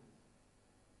Hinn.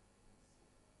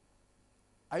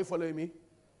 Are you following me?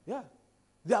 Yeah.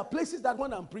 There are places that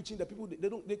when I'm preaching, the people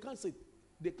they can't sit.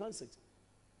 They can't sit.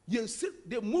 You sit,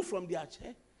 they move from their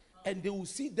chair, and they will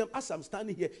see them as I'm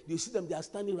standing here. You see them, they are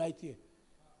standing right here.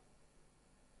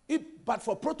 But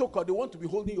for protocol, they want to be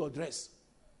holding your dress.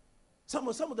 Some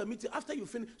of the meeting, after you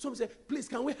finish, someone say, please,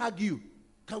 can we hug you?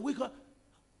 Can we hug?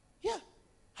 Yeah.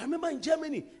 I remember in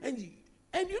Germany, and you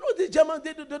know the Germans,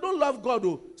 they don't love God,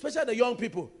 though, especially the young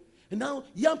people. And now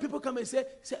young people come and say,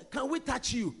 can we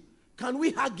touch you? Can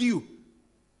we hug you?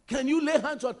 Can you lay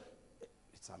hands on?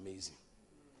 It's amazing.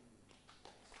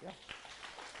 Yeah.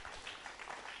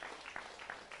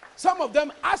 Some of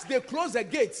them, as they close the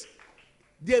gates,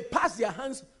 they pass their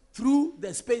hands through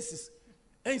the spaces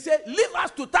and say, leave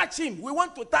us to touch him. We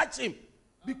want to touch him.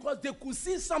 Because they could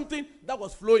see something that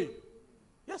was flowing.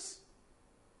 Yes.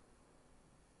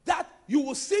 That you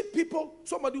will see people,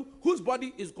 somebody whose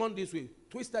body is gone this way,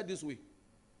 twisted this way.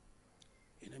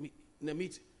 In a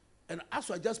meeting. And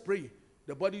as I just pray,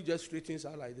 the body just straightens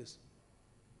out like this.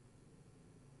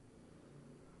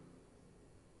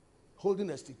 Holding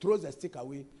a stick, throws the stick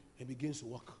away and begins to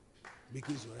walk.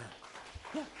 Begins to run.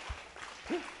 Yeah.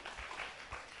 Yeah.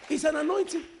 It's an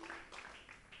anointing.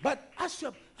 But as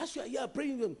you are here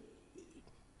praying,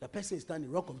 the person is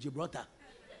standing, Rock of Gibraltar.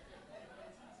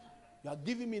 You are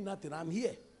giving me nothing. I'm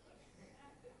here.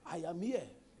 I am here.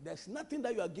 There's nothing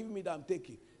that you are giving me that I'm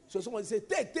taking. So someone say,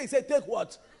 take. Say, take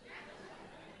what?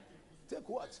 Take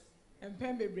what?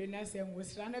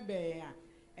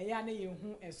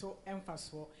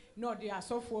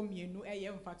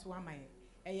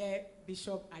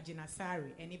 Bishop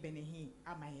Ajinasari, any Benny Hinn,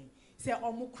 Amaye. Say,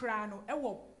 Omukrano,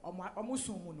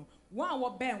 Omusumuno,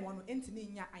 one ben one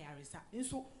Intininia Ayarisa. And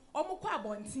so, Omukwa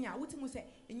Bontia, Utimu say,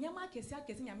 in Yama Kesia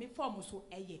Kesia, me formoso,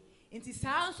 aye. Inti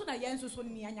sounds so that Yensu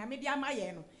Sonia, maybe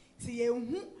Amayeno. See,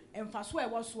 and Fasua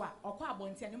was or Qua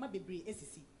Bontia, Yama Bibri,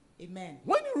 SC. Amen.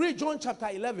 When you read John chapter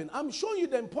 11, I'm showing you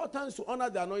the importance to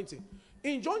honor the anointing.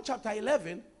 In John chapter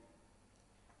 11,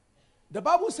 the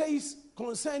Bible says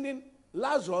concerning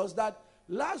Lazarus that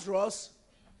Lazarus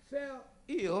fell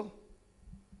ill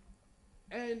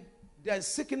and their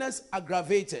sickness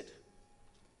aggravated.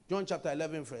 John chapter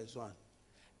 11 verse 1.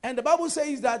 And the Bible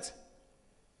says that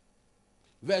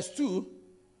verse 2,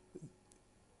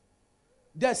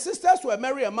 their sisters were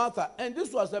Mary and Martha, and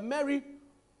this was the Mary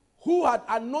who had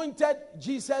anointed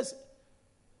Jesus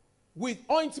with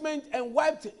ointment and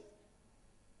wiped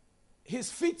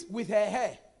his feet with her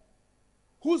hair,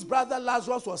 whose brother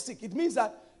Lazarus was sick. It means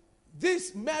that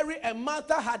this Mary and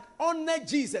Martha had honored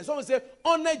Jesus. Someone say,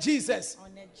 honor Jesus.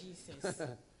 Honor Jesus.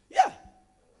 Yeah.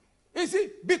 You see,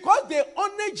 because they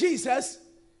honored Jesus,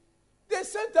 they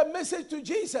sent a message to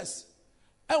Jesus.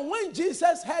 And when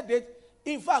Jesus heard it,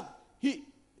 in fact,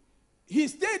 he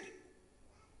stayed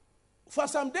for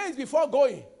some days before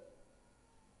going.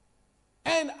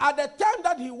 And at the time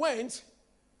that he went,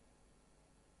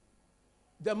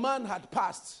 the man had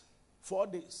passed 4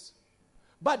 days.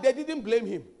 But they didn't blame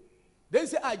him. They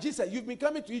said, Jesus, you've been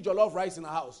coming to eat your love rice in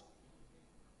our house.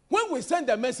 When we sent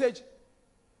the message,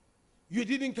 you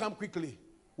didn't come quickly.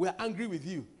 We're angry with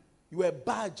you. You were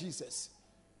bad, Jesus.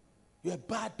 You're a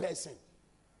bad person.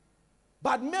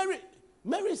 But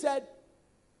Mary said,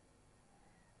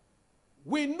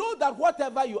 we know that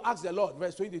whatever you ask the Lord,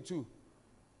 verse 22,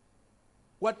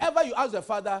 whatever you ask the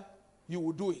Father, you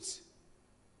will do it.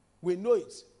 We know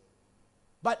it.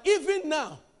 But even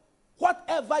now,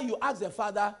 whatever you ask the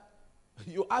Father,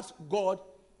 you ask God,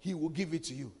 he will give it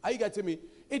to you. Are you getting me?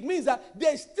 It means that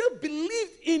they still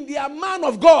believed in their man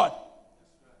of God.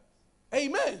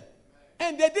 Amen.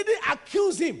 And they didn't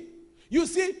accuse him. You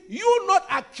see, you not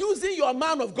accusing your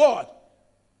man of God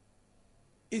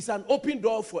is an open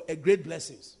door for a great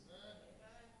blessings.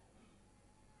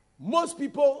 Most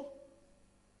people,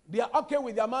 they are okay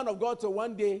with their man of God, so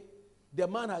one day the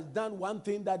man has done one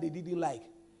thing that they didn't like,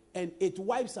 and it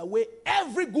wipes away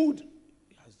every good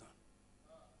he has done.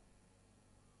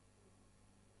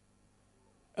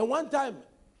 And one time,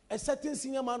 a certain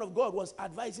senior man of God was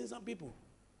advising some people.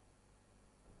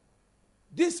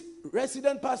 This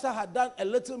resident pastor had done a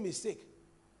little mistake.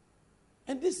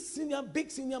 And this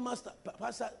big senior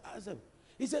pastor asked him,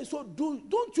 he said, so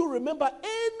don't you remember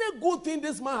any good thing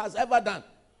this man has ever done?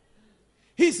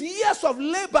 His years of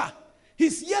labor,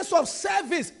 his years of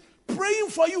service, praying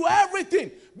for you,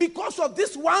 everything, because of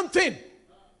this one thing.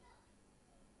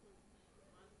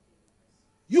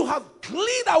 You have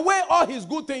cleaned away all his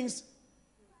good things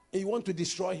and you want to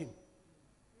destroy him.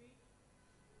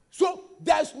 So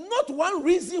there's not one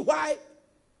reason why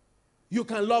you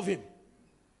can love him.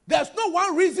 There's no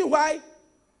one reason why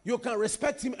you can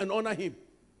respect him and honor him.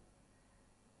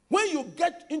 When you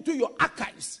get into your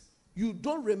archives, you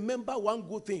don't remember one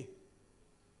good thing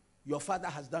your father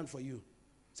has done for you.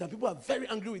 Some people are very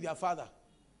angry with their father.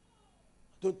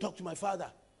 Don't talk to my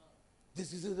father.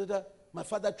 My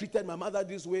father treated my mother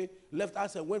this way, left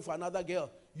us and went for another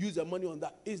girl. Use the money on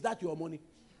that. Is that your money?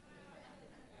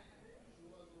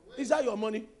 Is that your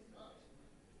money?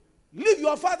 Leave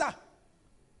your father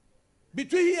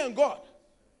between he and God.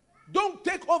 Don't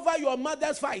take over your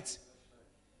mother's fight.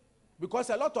 Because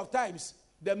a lot of times,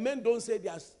 the men don't say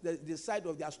the side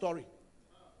of their story.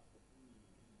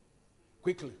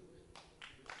 Quickly.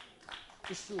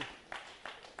 It's true.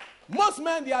 Most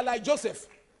men, they are like Joseph.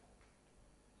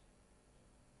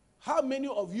 How many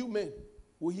of you men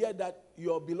will hear that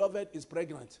your beloved is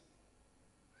pregnant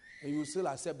and you still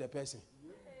accept the person?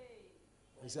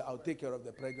 And say, I'll take care of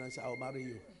the pregnancy, I'll marry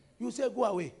you. You say, go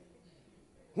away.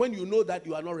 When you know that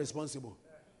you are not responsible.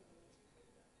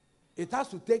 It has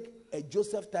to take a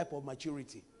Joseph type of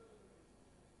maturity.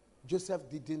 Joseph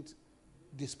didn't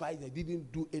despise it,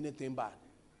 didn't do anything bad.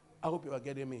 I hope you are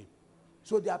getting me.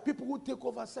 So there are people who take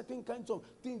over certain kinds of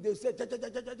things. They say,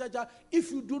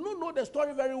 if you do not know the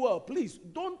story very well, please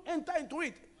don't enter into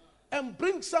it and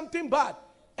bring something bad.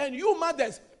 And you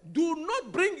mothers, do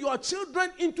not bring your children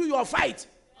into your fight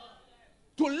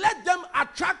to let them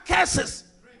attract curses.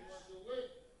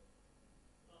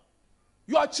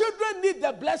 Your children need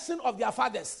the blessing of their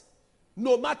fathers,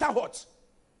 no matter what.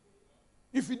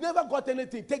 If you never got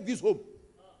anything, take this home.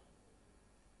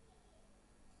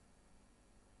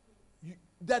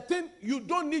 The thing, you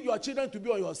don't need your children to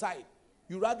be on your side.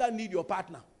 You rather need your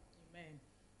partner. Amen.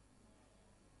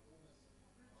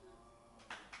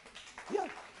 Yeah.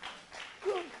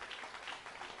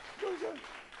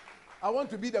 I want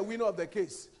to be the winner of the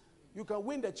case. You can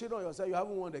win the children yourself. You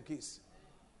haven't won the case.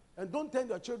 And don't tell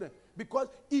your children. Because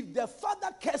if the father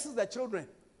curses the children,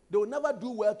 they will never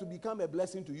do well to become a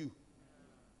blessing to you.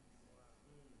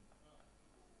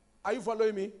 Are you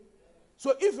following me?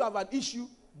 So if you have an issue,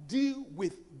 deal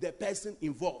with the person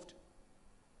involved.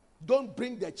 Don't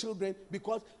bring the children,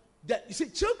 because you see,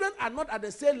 children are not at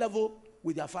the same level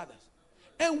with their fathers.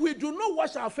 And we do not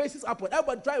wash our faces upward.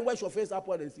 Everybody try and wash your face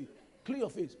upward and see. Clean your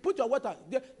face. Put your water.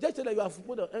 Just say that you have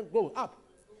put it and go up.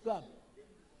 Go up.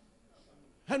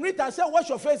 Henrietta said, wash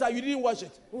your face, and you didn't wash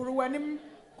it.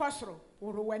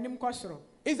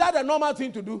 Is that a normal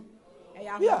thing to do?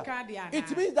 Yeah.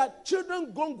 It means that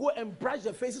children don't go and brush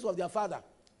the faces of their father.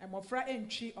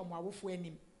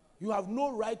 You have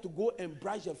no right to go and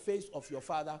brush the face of your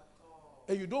father,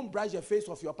 and you don't brush the face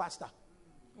of your pastor.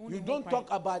 You don't talk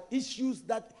about issues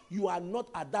that you are not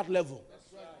at that level.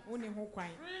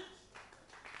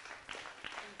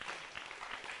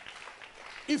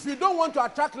 If you don't want to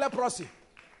attract leprosy,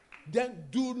 then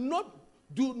do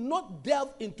not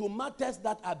delve into matters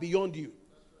that are beyond you.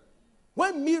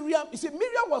 When Miriam, you see,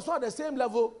 Miriam was not at the same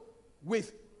level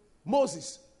with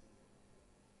Moses.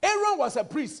 Aaron was a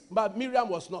priest, but Miriam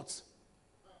was not.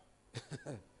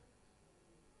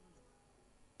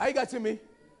 Are you getting me?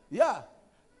 Yeah.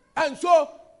 And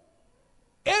so,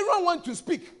 Aaron went to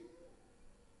speak.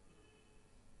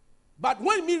 But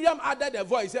when Miriam added a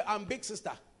voice, he said, I'm big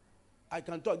sister. I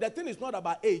can talk. The thing is not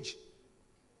about age.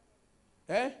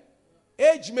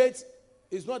 Age mates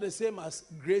is not the same as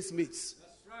grace mates.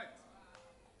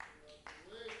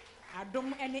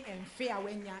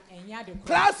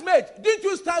 Classmate, didn't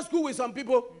you start school with some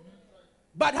people? Mm-hmm.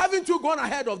 But haven't you gone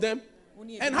ahead of them?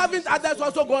 And haven't others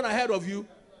also gone ahead of you?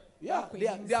 Yeah,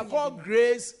 they are called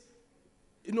grace.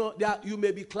 You know, you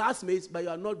may be classmates, but you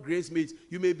are not grace mates.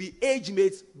 You may be age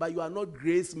mates, but you are not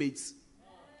grace mates.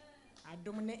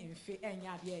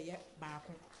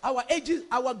 Our ages,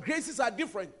 our graces are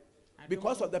different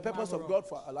because of the purpose of God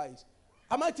for our lives.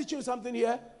 Am I teaching you something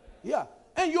here? Yeah.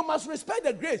 And you must respect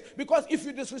the grace, because if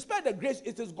you disrespect the grace,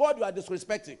 it is God you are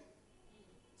disrespecting.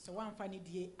 So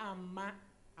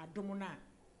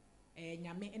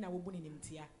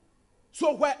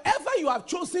wherever you have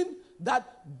chosen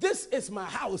that this is my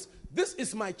house, this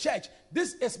is my church,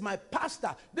 this is my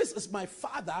pastor, this is my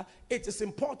father, it is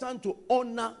important to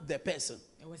honor the person.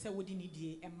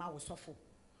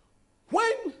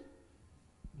 When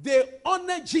they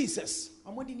honor Jesus,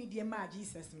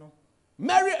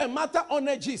 Mary and Martha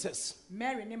honor Jesus.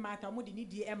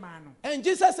 And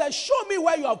Jesus said, show me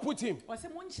where you have put him.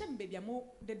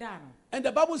 And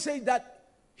the Bible says that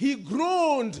he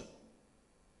groaned.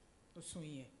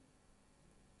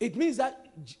 It means that,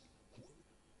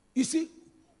 you see,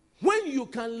 when you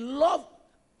can love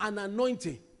an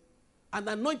anointing, an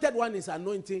anointed one is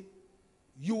anointing,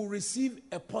 you will receive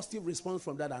a positive response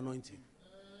from that anointing.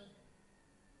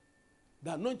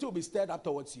 The anointing will be stirred up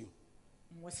towards you.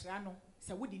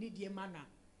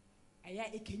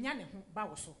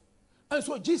 And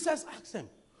so Jesus asked him,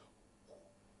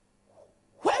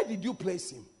 where did you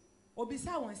place him?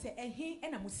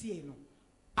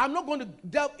 I'm not going to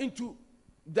delve into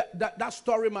that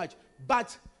story much,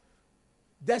 but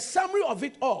the summary of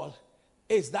it all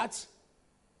is that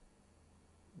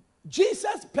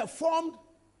Jesus performed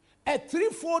a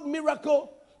threefold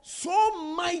miracle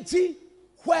so mighty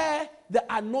where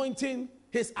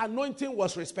his anointing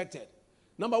was respected.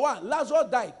 Number one, Lazarus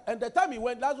died. And the time he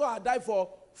went, Lazarus had died for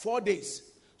 4 days.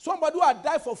 Somebody who had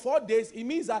died for 4 days, it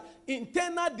means that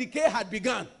internal decay had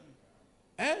begun.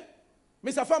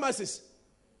 Mr. Pharmacist,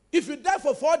 if you die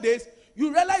for 4 days,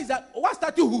 you realize that what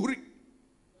started hurry?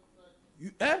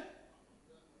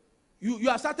 You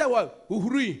have started what?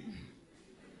 Hurry.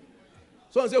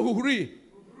 Someone say hurry.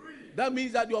 That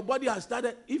means that your body has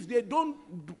started. If they don't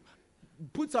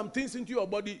put some things into your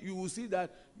body, you will see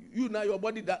that your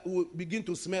body that will begin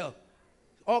to smell.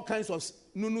 All kinds of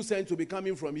nunu scents will be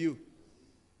coming from you.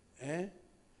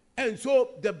 And so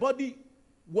the body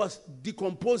was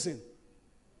decomposing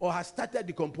or has started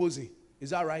decomposing.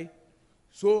 Is that right?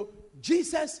 So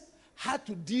Jesus had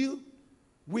to deal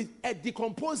with a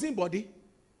decomposing body.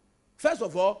 First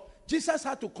of all, Jesus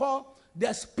had to call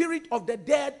the spirit of the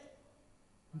dead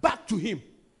back to him.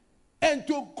 And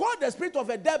to call the spirit of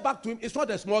the dead back to him is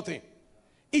not a small thing.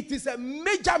 It is a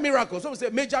major miracle. Someone say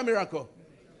major miracle.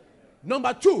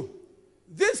 Number two,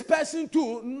 this person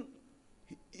too,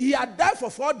 he had died for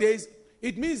 4 days.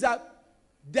 It means that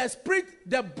the spirit,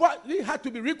 the body had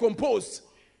to be recomposed.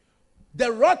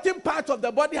 The rotten part of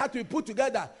the body had to be put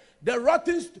together. The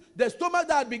stomach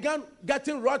that had begun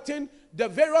getting rotten, the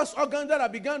various organs that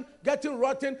had begun getting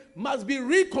rotten must be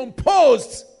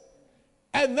recomposed.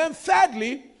 And then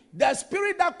thirdly, the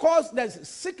spirit that caused the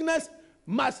sickness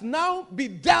must now be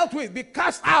dealt with, be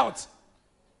cast out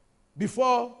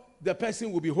before the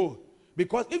person will be whole.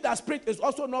 Because if that spirit is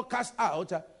also not cast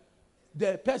out,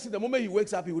 the person, the moment he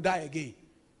wakes up, he will die again.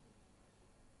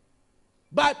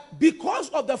 But because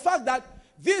of the fact that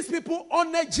these people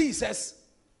honor Jesus,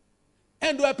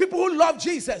 and were people who love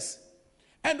Jesus,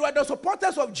 and were the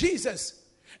supporters of Jesus,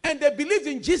 and they believed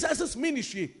in Jesus'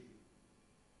 ministry,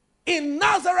 in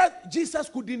Nazareth, Jesus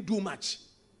couldn't do much.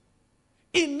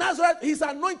 In Nazareth, his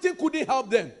anointing couldn't help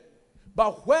them.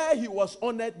 But where he was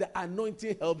honored, the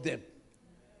anointing helped them.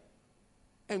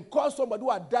 And caused somebody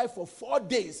who had died for 4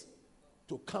 days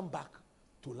to come back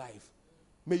to life.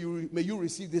 May you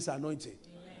receive this anointing.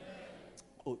 Amen.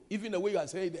 Oh, even the way you are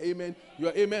saying the amen,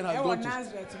 your amen has gone to.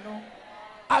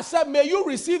 I said, may you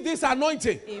receive this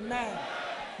anointing. Amen.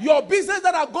 Your business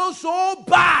that have gone so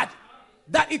bad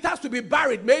that it has to be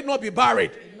buried, may it not be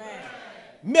buried. Amen.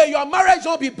 May your marriage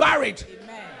not be buried.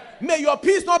 Amen. May your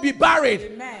peace not be buried.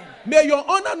 Amen. May your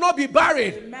honor not be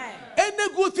buried. Amen.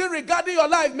 Any good thing regarding your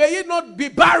life, may it not be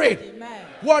buried. Amen.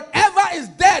 Whatever is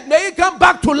dead, may it come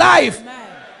back to life. Amen.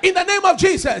 In the name of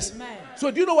Jesus. Amen. So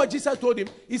do you know what Jesus told him?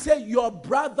 He said, your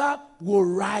brother will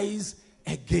rise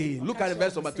again. Look at the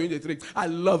verse number 23. I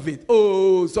love it.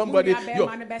 Oh, somebody.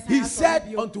 He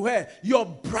said unto her, your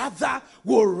brother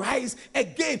will rise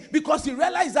again. Because he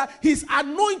realized that his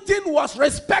anointing was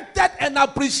respected and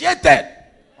appreciated.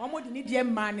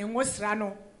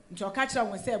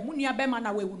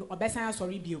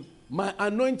 My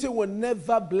anointing will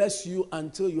never bless you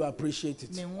until you appreciate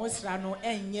it.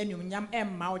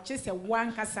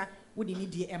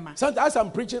 Sometimes as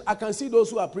I'm preaching, I can see those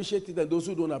who appreciate it and those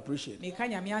who don't appreciate it.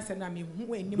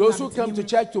 Those who come to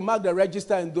church to mark the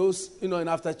register and those, and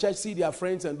after church see their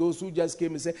friends and those who just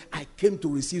came and say, I came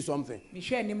to receive something. When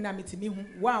you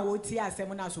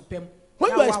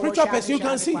are a spiritual person, you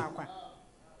can see.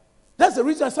 That's the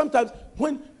reason sometimes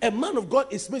when a man of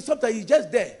God is made, sometimes he's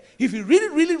just there. If he really,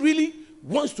 really, really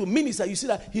wants to minister, you see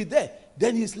that he's there.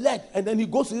 Then he's led, and then he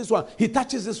goes to this one. He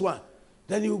touches this one.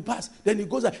 Then he will pass. Then he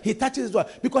goes, he touches this one.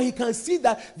 Because he can see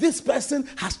that this person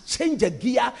has changed a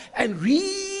gear and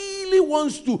really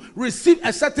wants to receive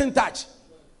a certain touch.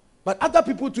 But other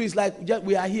people too is like,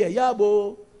 we are here. Yeah,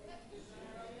 bo.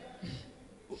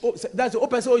 That's the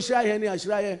open so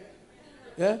yeah.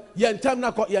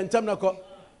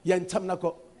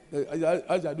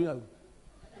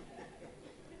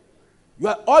 You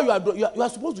are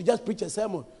supposed to just preach a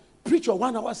sermon. Preach your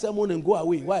 1 hour sermon and go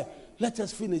away. Why? Let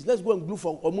us finish. Let's go and do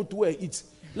for Omutu and eat.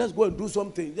 Let's go and do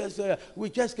something. We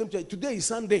just came to today is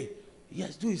Sunday.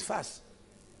 Yes, do it fast.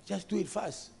 Just do it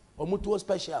fast. Omutuo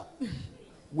special.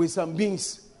 With some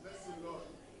beans.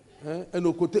 And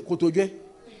kotoje.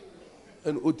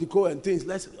 And otiko and things.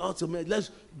 Let's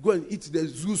go and eat the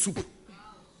zoo soup.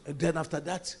 And then after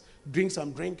that, drink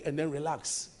some drink and then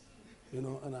relax. You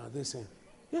know, and this thing.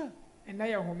 Yeah. And now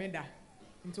you're home.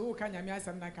 Into Kanyamia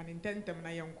Samna can intend them na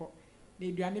yonko.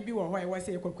 The Duanibi or why was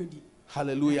a kokudi.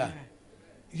 Hallelujah.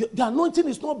 The anointing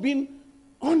is not being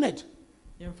honored.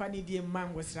 The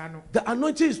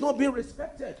anointing is not being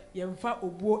respected.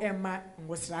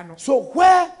 So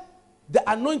where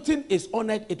the anointing is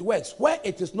honored, it works. Where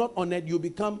it is not honored, you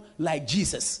become like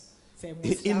Jesus.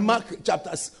 In Mark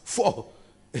chapter 4,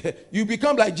 you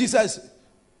become like Jesus.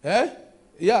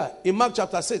 Yeah, in Mark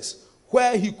chapter 6,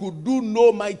 where he could do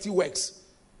no mighty works.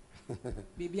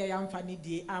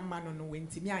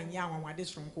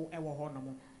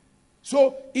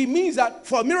 So it means that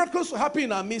for miracles to happen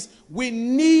in our midst, we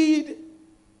need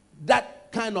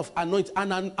that kind of anointing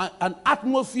and an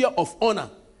atmosphere of honor.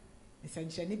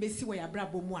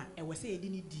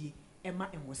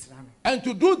 And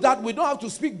to do that, we don't have to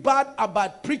speak bad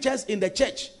about preachers in the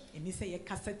church.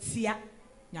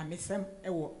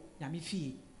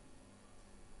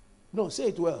 No, say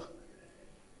it well.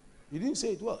 You didn't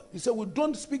say it well. You said we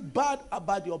don't speak bad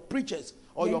about your preachers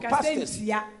or your pastors.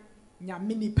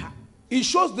 It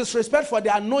shows disrespect for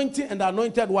the anointing and the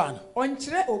anointed one. You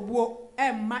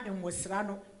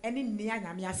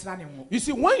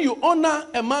see, when you honor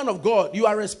a man of God, you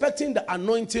are respecting the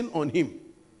anointing on him.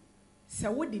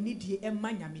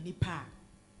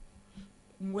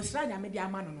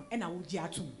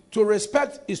 To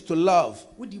respect is to love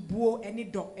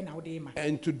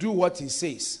and to do what he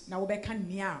says. Do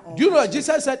you know what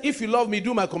Jesus said? If you love me,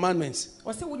 do my commandments.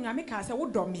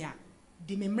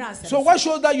 So what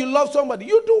shows that you love somebody?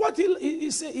 You do what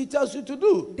he tells you to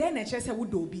do.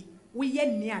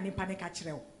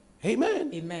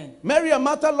 Amen. Amen. Mary and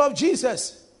Martha loved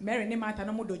Jesus. And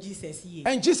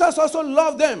Jesus also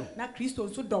loved them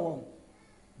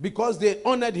because they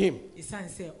honored him.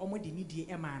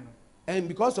 And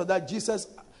because of that, Jesus,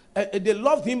 they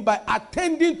loved him by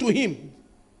attending to him.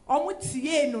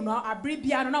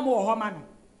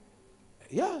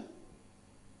 Yeah.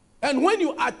 And when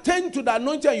you attend to the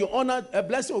anointing and you honor, a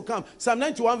blessing will come. Psalm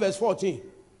 91 verse 14.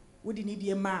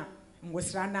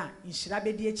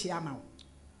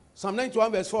 Psalm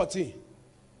 91 verse 14.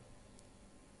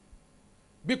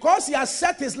 Because he has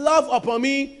set his love upon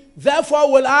me,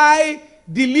 therefore will I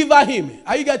deliver him.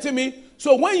 Are you getting me?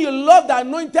 So when you love the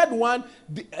anointed one,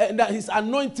 and his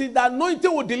anointing, the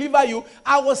anointing will deliver you.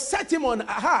 I will set him on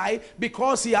high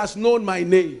because he has known my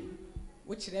name.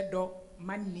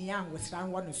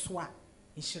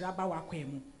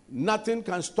 Nothing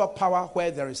can stop power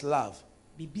where there is love.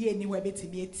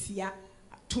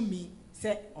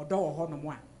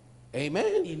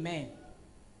 Amen. Amen.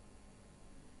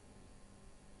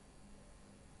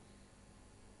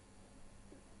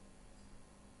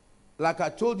 Like I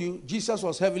told you, Jesus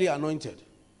was heavily anointed.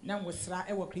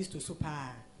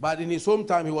 But in his home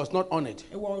time, he was not honored.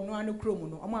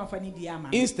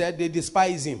 Instead, they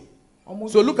despise him.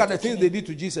 So look at the things they did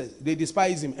to Jesus. They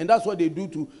despise him. And that's what they do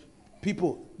to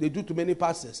people. They do to many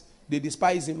pastors. They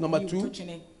despise him. Number 2,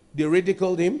 they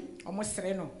ridiculed him.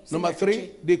 Number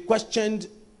 3, they questioned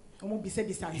him.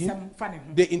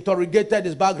 They interrogated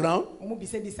his background. He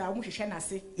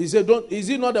said, is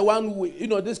he not the one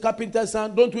who, this carpenter's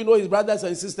son? Don't we know his brothers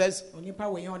and sisters?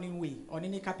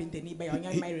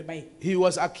 He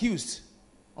was accused.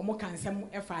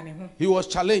 He was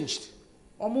challenged.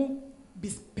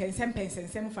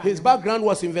 His background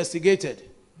was investigated.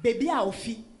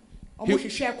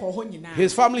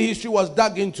 His family history was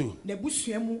dug into.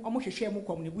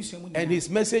 And his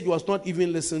message was not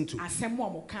even listened to.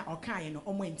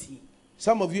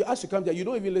 Some of you, as you come there, you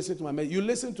don't even listen to my message. You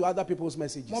listen to other people's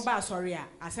messages. Your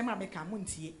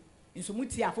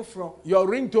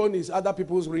ringtone is other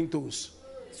people's ringtones.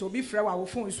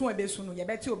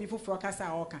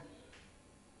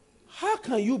 How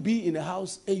can you be in a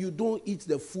house and you don't eat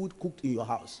the food cooked in your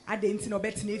house? And you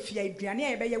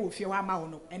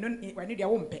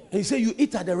say you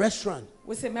eat at the restaurant.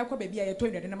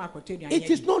 It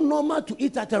is not normal to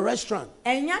eat at a restaurant.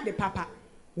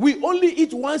 We only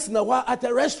eat once in a while at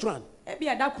a restaurant.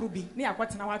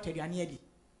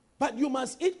 But you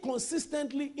must eat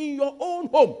consistently in your own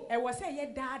home.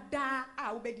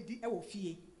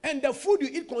 And the food you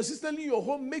eat consistently in your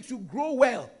home makes you grow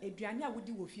well.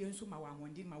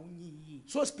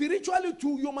 So spiritually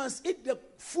too, you must eat the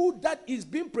food that is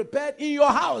being prepared in your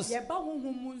house. And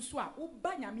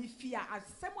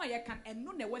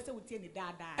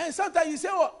sometimes you say,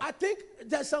 oh, I think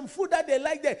there's some food that they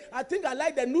like there. I think I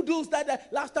like the noodles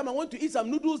that last time I went to eat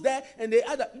some noodles there, and the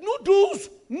other noodles.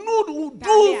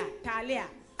 Talia.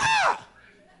 Ah!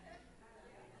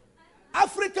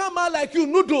 African man like you,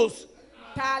 noodles.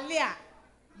 Talia.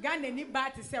 Ghana ni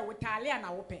ba to say with Talia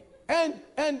na open. And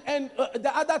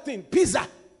the other thing, pizza.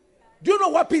 Do you know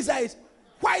what pizza is?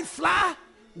 White flour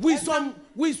with some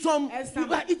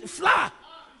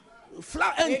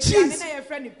flour and cheese.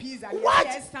 What?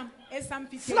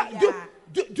 Flour.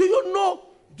 Do you know?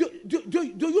 Do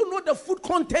you know the food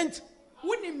content?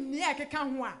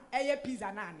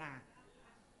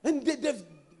 And they've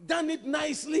done it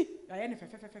nicely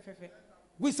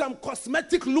with some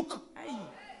cosmetic look.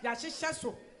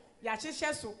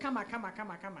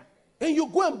 And you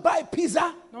go and buy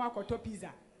pizza.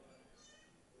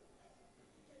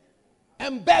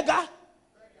 And burger.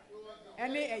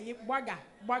 And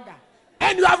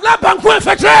you have left banku and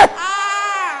fetre.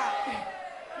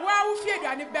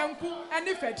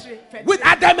 With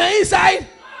adame inside.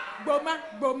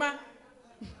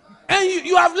 And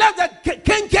you have left the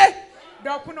kenke.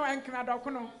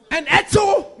 And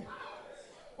eto.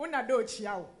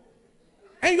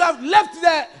 And you have left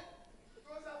the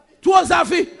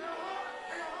tuozafi.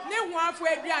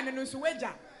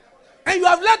 And you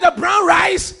have left the brown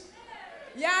rice.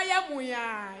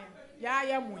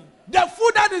 The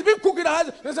food that is being cooked in the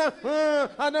house. They say,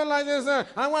 I don't like this.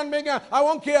 I want bigger. I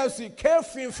want KFC.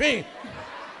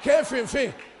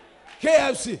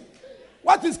 KFC.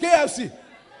 What is KFC?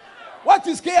 What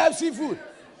is KFC food?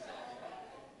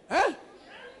 Huh?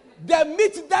 The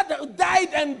meat that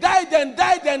died.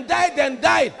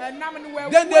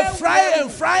 Then they fry.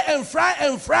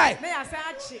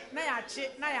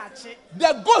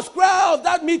 The ghost cry of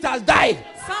that meat has died.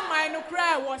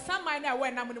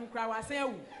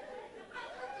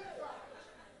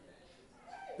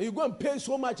 You go and pay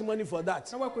so much money for that.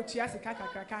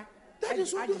 That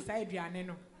is what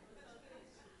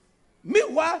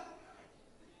meanwhile,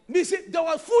 there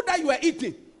was food that you were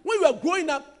eating. When you were growing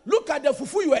up, look at the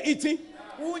fufu you were eating.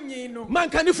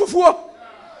 Mankani fufu,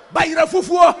 bayira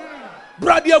fufu,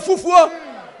 bradia fufu,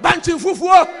 banchi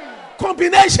fufu,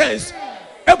 combinations,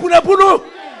 epunapuno,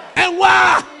 and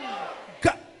wa,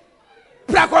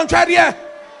 pracontraria,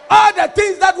 all the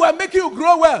things that were making you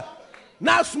grow well.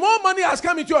 Now small money has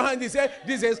come into your hand. They say,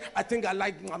 "This is. I think I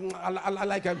like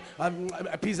a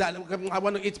pizza. I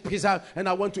want to eat pizza, and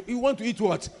you want to eat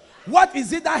what? What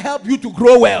is it that helped you to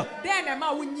grow well?"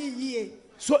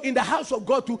 So in the house of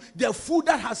God too, the food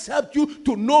that has helped you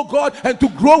to know God and to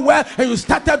grow well, and you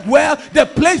started well, the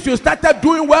place you started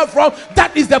doing well from,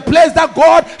 that is the place that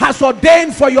God has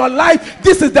ordained for your life.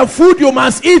 This is the food you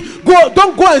must eat.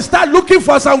 Don't go and start looking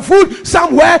for some food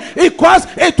somewhere, because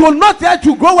it will not help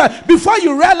you grow well. Before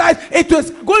you realize, it is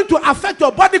going to affect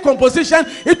your body composition.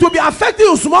 It will be affecting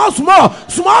you small.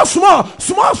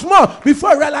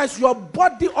 Before you realize, your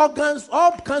body organs,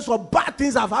 all kinds of bad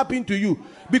things have happened to you.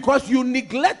 Because you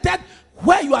neglected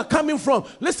where you are coming from.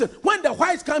 Listen, when the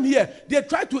whites come here, they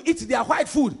try to eat their white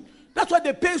food. That's why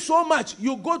they pay so much.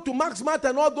 You go to Max Mart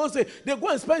and all those things, they go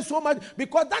and spend so much,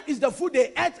 because that is the food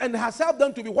they ate and has helped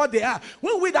them to be what they are.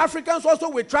 When we the Africans also,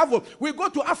 we travel, we go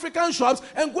to African shops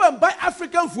and go and buy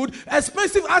African food,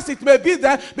 expensive as it may be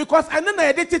there, because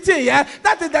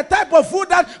that is the type of food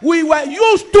that we were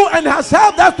used to and has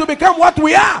helped us to become what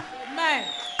we are. Amen.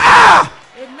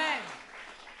 Amen.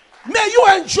 May you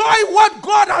enjoy what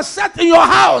God has set in your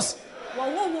house.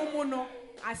 When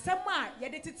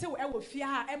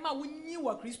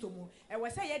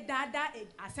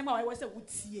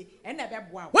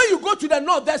you go to the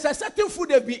north, there's a certain food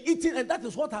they've been eating, and that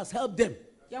is what has helped them.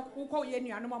 You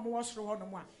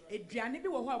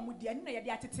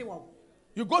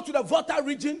go to the Volta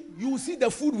region, you will see the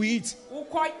food we eat.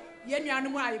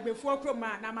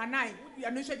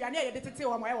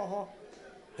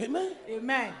 Amen.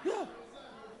 Amen. Yeah.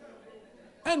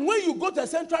 And when you go to the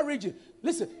central region,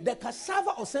 listen, the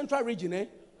cassava of central region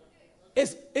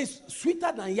is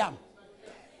sweeter than yam.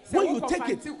 When you take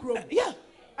it,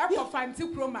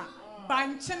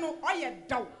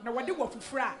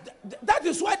 that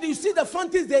is why you see the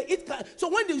Fantis, they eat. So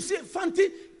when you see Fanti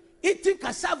eating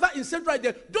cassava in central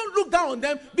region, don't look down on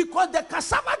them, because the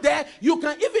cassava there, you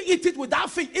can even eat it without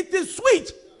fish. It is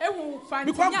sweet.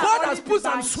 Because God has put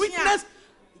some sweetness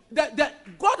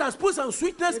God has put some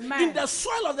sweetness Amen. in the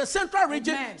soil of the central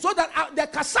region, Amen. so that the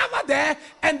cassava there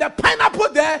and the pineapple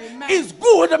there Amen. is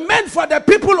good, meant for the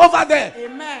people over there.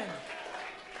 Amen.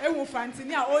 Ewu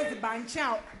fantini a ozi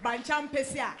bancha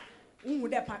mpesi a unhu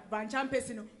de bancha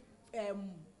mpesi no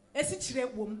esi chire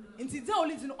wom nti ze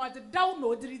olizi no ode daw no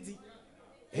odiridi.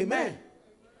 Amen.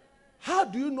 How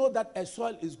do you know that a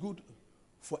soil is good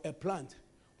for a plant?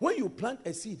 When you plant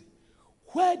a seed,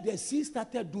 where the seed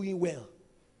started doing well,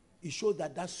 it shows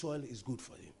that that soil is good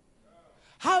for you.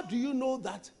 How do you know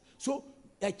that? So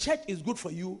a church is good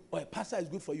for you, or a pastor is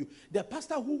good for you. The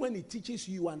pastor who, when he teaches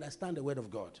you, you understand the word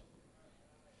of God.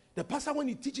 The pastor, when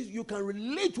he teaches you, can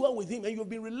relate well with him, and you'll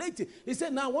be relating. He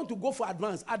said, now I want to go for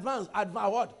advance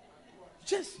what?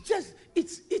 Just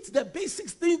it's the basic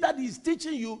thing that he's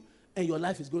teaching you, and your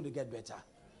life is going to get better.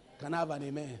 Can I have an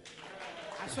amen?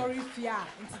 Sorry, fear.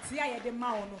 Nti tia ye de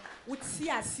ma ono. Wuti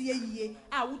asie yiye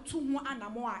a wutu ho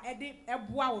anamo a ede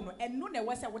eboa ono. Eno na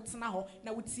we se wotena ho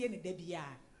na wutie ne da bia.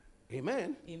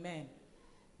 Amen. Amen.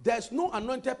 There's no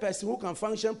anointed person who can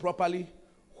function properly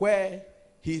where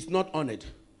he is not honored.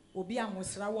 Obi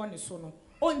amosra wo ne so no.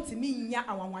 Ontimi nya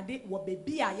awanwade wo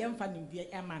bebi a yemfa nimdie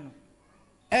ema no.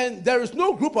 And there is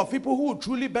no group of people who will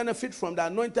truly benefit from the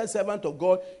anointed servant of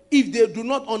God if they do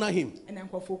not honor him.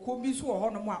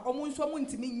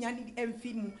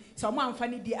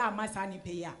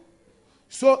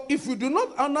 So if you do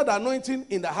not honor the anointing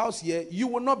in the house here, you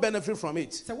will not benefit from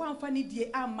it. Can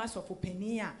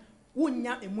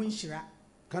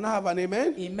I have an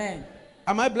amen? Amen.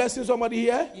 Am I blessing somebody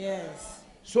here? Yes.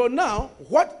 So now,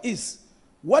 what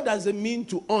does it mean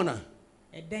to honor?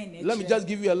 Let me just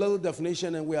give you a little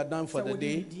definition and we are done for the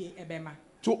day.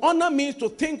 To honor means to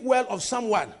think well of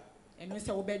someone.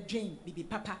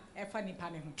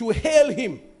 To hail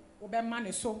him.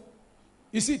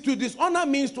 You see, to dishonor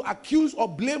means to accuse or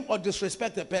blame or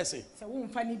disrespect a person. So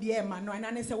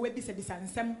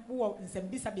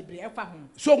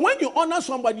when you honor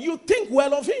somebody, you think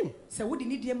well of him.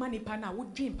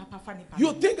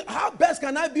 You think, how best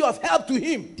can I be of help to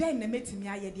him?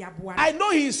 I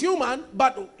know he is human,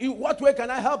 but in what way can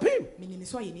I help him?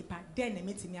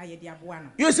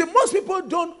 You see, most people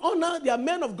don't honor their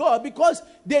men of God because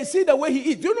they see the way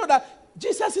he eats. Do you know that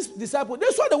Jesus' disciples, they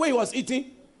saw the way he was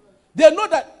eating? They know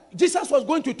that Jesus was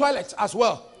going to toilet as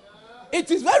well. It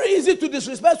is very easy to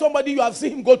disrespect somebody you have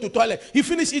seen him go to toilet. He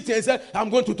finished eating and said, I'm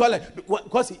going to toilet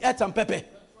because he ate some pepper.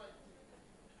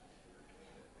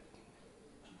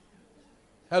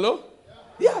 Hello?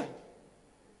 Yeah.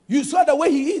 You saw the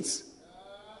way he eats.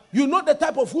 You know the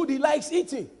type of food he likes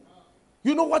eating.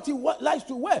 You know what he likes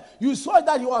to wear. You saw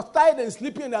that he was tired and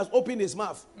sleeping and has opened his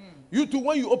mouth. You too,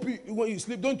 when you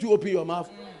sleep, don't you open your mouth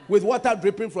with water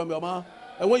dripping from your mouth?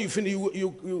 And when you finish,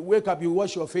 you wake up, you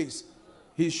wash your face.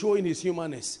 He's showing his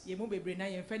humanness. And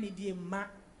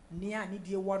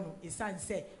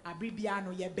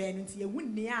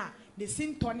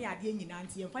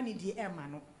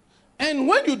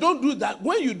when you don't do that,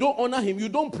 when you don't honor him, you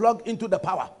don't plug into the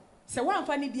power.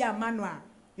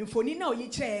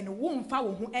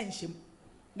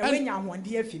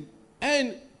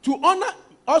 And to honor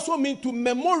also means to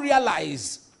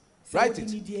memorialize. Right?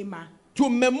 To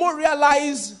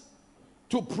memorialize,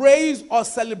 to praise or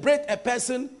celebrate a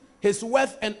person, his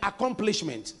worth and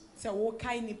accomplishment. Somebody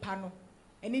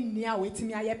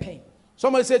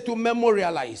said to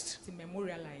memorialize. To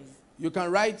memorialize. You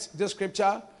can write this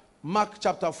scripture, Mark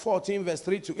chapter 14, verse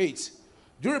 3 to 8.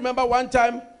 Do you remember one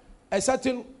time a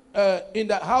certain, in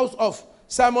the house of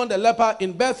Simon the leper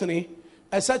in Bethany,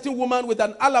 a certain woman with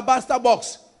an alabaster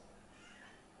box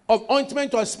of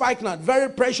ointment or spikenard, very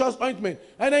precious ointment.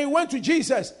 And then he went to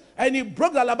Jesus and he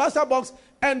broke the alabaster box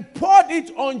and poured it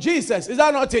on Jesus. Is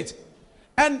that not it?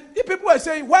 And the people were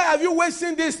saying, why have you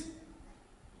wasting this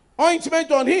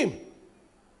ointment on him?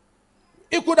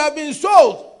 It could have been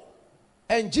sold.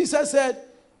 And Jesus said,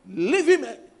 leave him.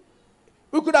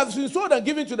 We could have been sold and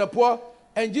given to the poor.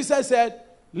 And Jesus said,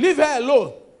 leave her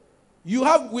alone. You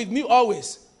have with me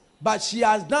always. But she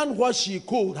has done what she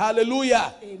could.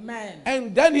 Hallelujah. Amen.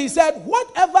 And then he said,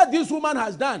 whatever this woman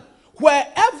has done,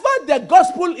 wherever the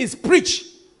gospel is preached,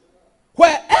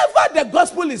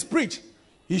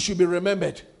 he should be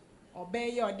remembered.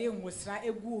 May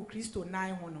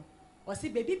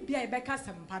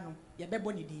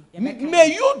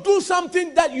you do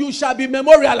something that you shall be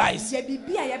memorialized.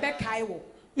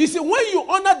 You see, when you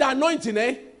honor the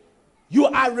anointing, you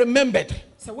are remembered.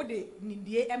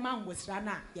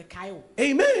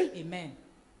 Amen. Amen.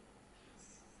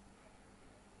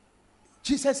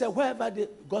 Jesus said, wherever the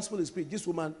gospel is preached, this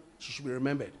woman she should be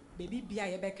remembered. Baby bia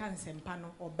yebeka nsempa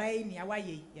no obai ni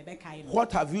awaye yebeka no.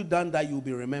 What have you done that you'll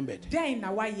be remembered? Den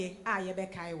na waye a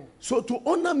yebeka wo. So to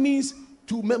honor means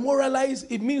to memorialize,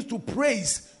 it means to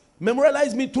praise.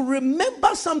 Memorialize means to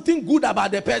remember something good about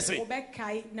the person.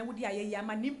 Obekai na wodi aye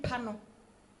ama nimpa no.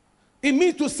 It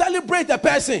means to celebrate the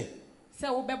person. Se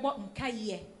obebo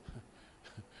nkaye.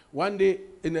 One day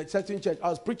in a certain church, I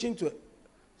was preaching to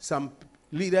some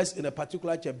leaders in a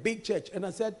particular church, big church, and I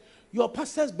said, your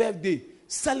pastor's birthday,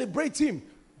 celebrate him,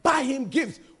 buy him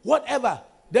gifts, whatever.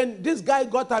 Then this guy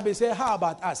got up and said, how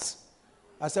about us?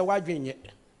 I said, why doing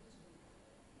it?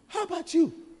 How about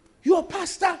you? You're a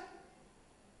pastor.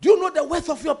 Do you know the worth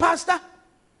of your pastor?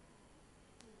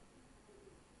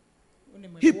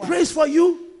 He prays for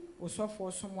you.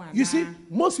 You see,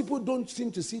 most people don't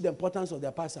seem to see the importance of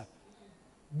their pastor.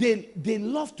 They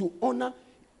love to honor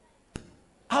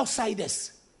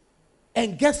outsiders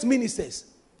and guest ministers.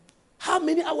 How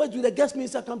many hours do the guest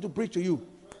minister come to preach to you?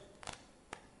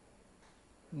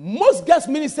 Most guest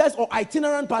ministers or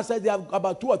itinerant pastors, they have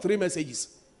about 2 or 3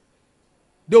 messages.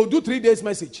 They will do 3 days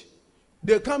message.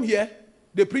 They come here,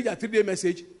 they preach a 3-day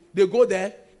message. They go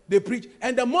there, they preach.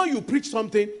 And the more you preach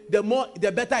something,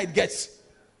 the better it gets.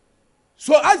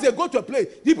 So as they go to a place,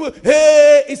 people,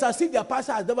 hey, it's as if their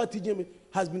pastor has not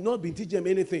been teaching them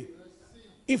anything.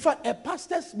 In fact, a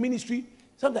pastor's ministry,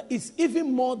 sometimes it's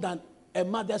even more than a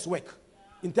mother's work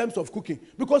in terms of cooking.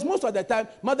 Because most of the time,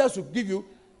 mothers will give you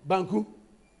banku,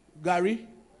 gari,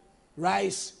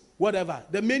 rice, whatever.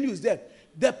 The menu is there.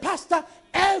 The pastor,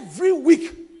 every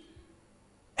week,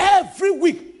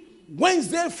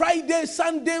 Wednesday, Friday,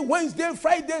 Sunday, Wednesday,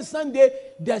 Friday, Sunday,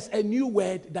 there's a new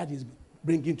word that is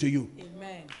bringing to you.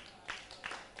 Amen.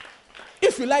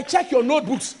 If you like, check your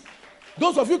notebooks.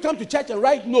 Those of you come to church and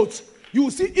write notes, you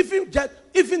will see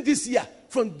even this year,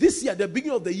 from this year, the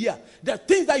beginning of the year, the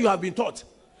things that you have been taught.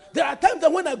 There are times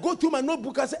that when I go through my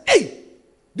notebook, I say, hey,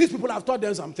 these people have taught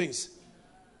them some things.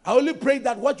 I only pray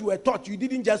that what you were taught, you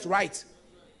didn't just write,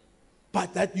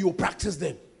 but that you practice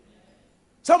them.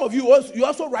 Some of you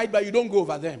also write, but you don't go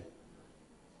over them.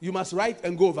 You must write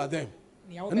and go over them.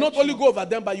 And not only go over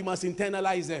them, but you must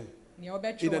internalize them.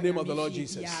 In the name of the Lord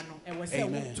Jesus.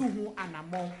 Amen.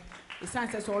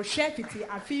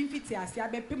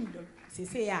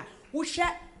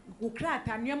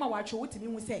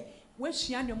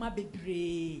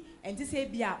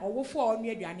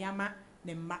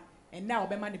 And now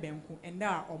Obama the Benku, and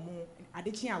now Omo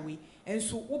Adetian way, and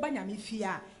so Obanyami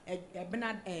Fia,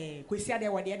 Bernard Quesia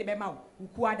de what the other Bemau,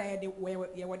 Ukuada de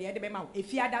what the other Bemau, if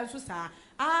Fia Dansusa,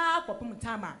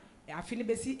 Popumutama, a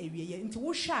Filibesi area, into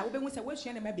Wusha, Oben was a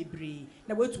Weshian and maybe Bree,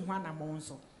 the word to one among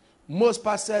so. Most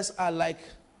pastors are like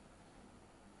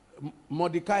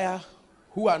Mordecai,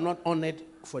 who are not honored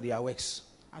for their works.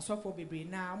 I saw for Bibri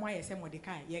now, why I say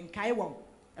Mordecai, Yen Kaiwan.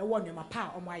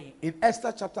 In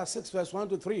Esther chapter 6, verse 1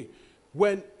 to 3,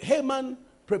 when Haman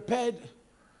prepared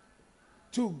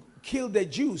to kill the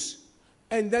Jews,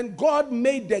 and then God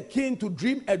made the king to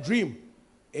dream a dream.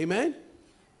 Amen.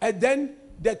 And then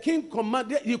the king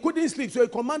commanded, he couldn't sleep, so he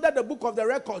commanded the book of the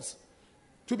records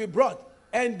to be brought.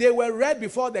 And they were read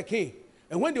before the king.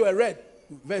 And when they were read,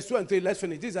 verse 2 and 3, let's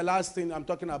finish. This is the last thing I'm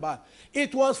talking about.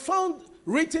 It was found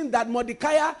written that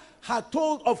Mordecai had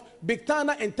told of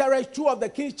Bigthana and Teresh, 2 of the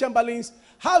king's chamberlains,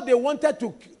 how they wanted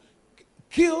to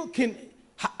kill King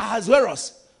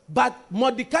Ahasuerus. But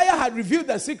Mordecai had revealed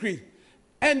the secret.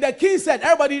 And the king said,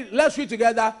 everybody, let's read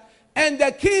together. And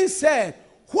the king said,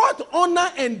 what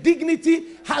honor and dignity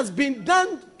has been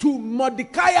done to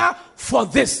Mordecai for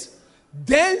this?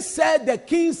 Then said the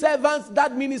king's servants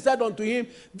that ministered unto him,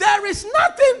 there is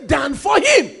nothing done for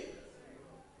him.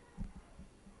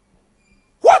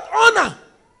 What honor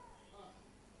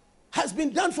has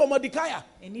been done for Mordecai?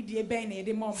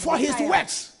 For his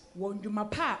works.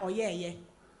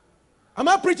 Am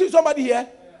I preaching somebody here?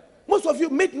 Most of you,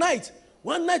 midnight.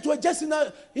 One night we're just in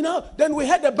a, then we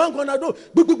had the bank on our door.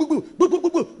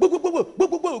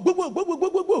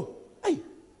 Hey.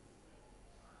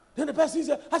 Then the person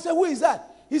said, I said, who is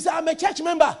that? He said, I'm a church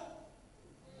member.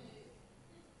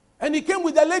 And he came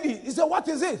with the lady. He said, what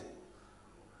is it?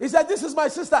 He said, this is my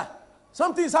sister.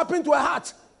 Something is happening to her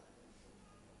heart.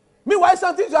 Meanwhile,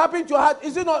 something is happening to her heart.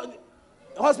 Is it not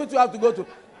hospital you have to go to?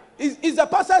 Is the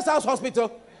pastor's house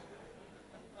hospital?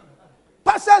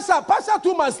 Pastor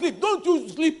too must sleep. Don't you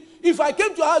sleep. If I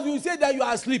came to your house, you say that you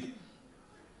are asleep.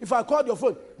 If I called your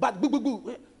phone, but boo, boo,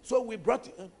 boo. So we brought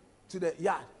to the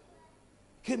yard.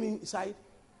 Came inside,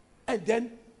 and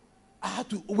then I had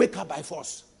to wake her by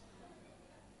force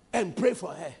and pray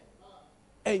for her.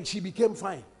 And she became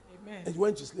fine. Amen. And she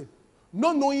went to sleep.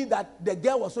 Not knowing that the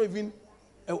girl was not even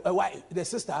the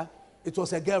sister, it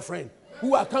was a girlfriend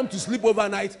who had come to sleep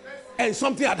overnight and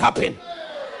something had happened.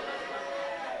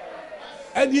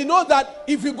 And he knows that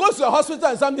if he goes to a hospital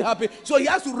and something happens, so he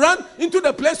has to run into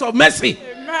the place of mercy.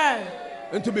 Amen.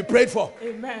 And to be prayed for.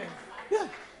 Amen. Yeah.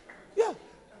 Yeah.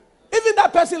 Even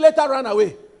that person later ran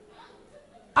away.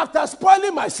 After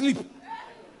spoiling my sleep.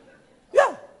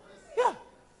 Yeah. Yeah.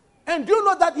 And do you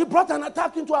know that he brought an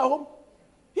attack into our home?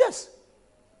 Yes.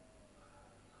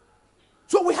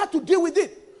 So we have to deal with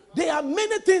it. There are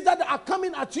many things that are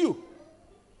coming at you.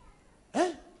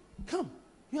 Eh? Come.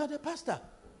 You are the pastor.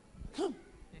 Come.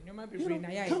 You know,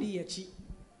 come.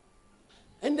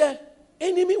 And the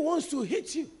enemy wants to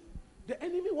hit you. The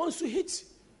enemy wants to hit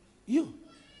you.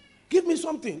 Give me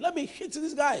something. Let me hit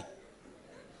this guy.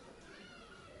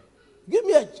 Give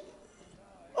me a...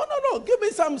 Oh, no. Give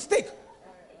me some stick.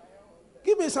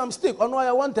 Give me some stick. Oh, no,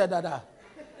 I wanted that.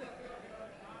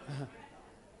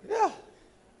 Yeah.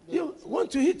 You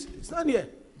want to hit? Stand here.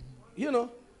 You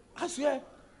know. I swear.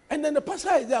 And then the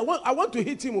pastor is there. I want to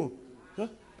hit him. Huh?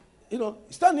 You know,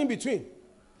 stand in between.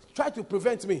 Try to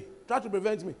prevent me.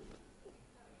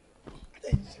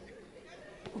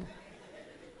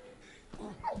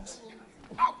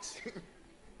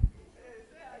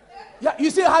 Yeah, you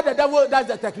see how the devil does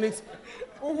the techniques?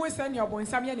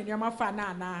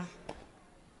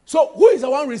 So who is the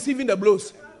one receiving the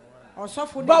blows?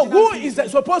 But who is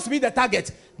supposed to be the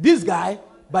target? This guy,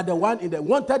 but the one in the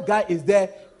wanted guy is there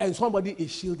and somebody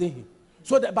is shielding him.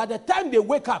 So that by the time they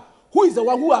wake up, who is the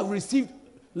one who have received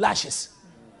lashes?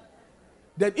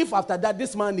 Then if after that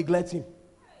this man neglects him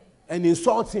and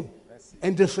insults him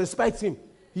and disrespects him,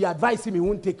 he advised him he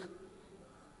won't take.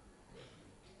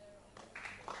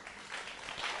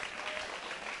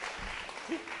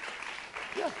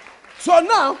 Yeah. So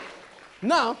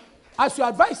now, as you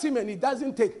advise him and he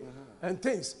doesn't take and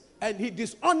things, and he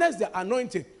dishonors the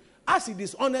anointing, as he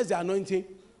dishonors the anointing,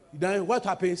 then what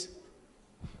happens?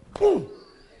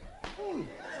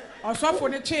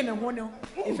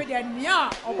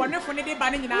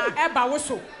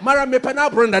 Mara me pena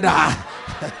brenda da.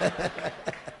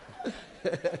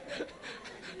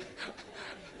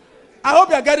 I hope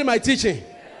you are getting my teaching.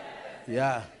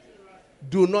 Yeah.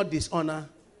 Do not dishonor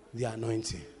the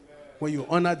anointing. When you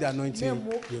honor the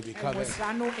anointing, you'll be covered.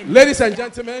 Ladies and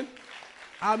gentlemen,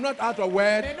 I'm not out of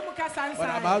word, but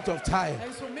I'm out of time.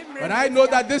 But I know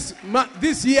that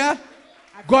this year,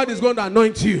 God is going to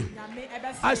anoint you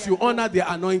as you honor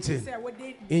the anointing.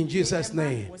 In Jesus'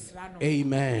 name,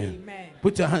 amen.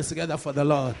 Put your hands together for the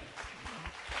Lord.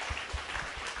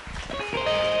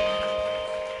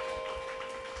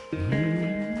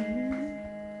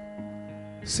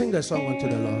 Sing a song unto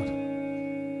the Lord.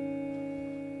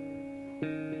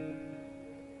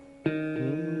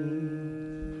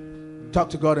 Talk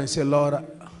to God and say, Lord,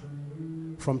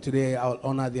 from today I'll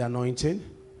honor the anointing.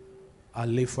 I'll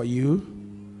live for you.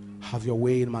 Have your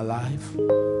way in my life.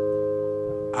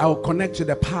 I will connect to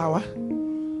the power.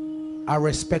 I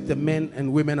respect the men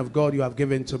and women of God you have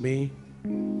given to me.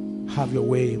 Have your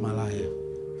way in my life.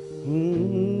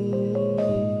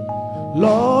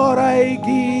 Lord, I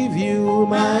give you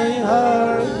my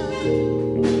heart.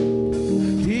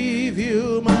 Give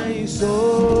you my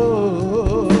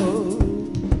soul.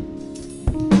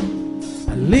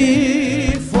 I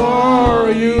live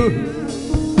for you.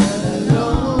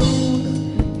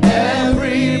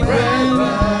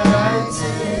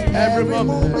 Every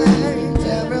moment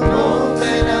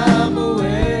I'm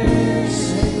away.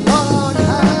 Lord,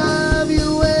 have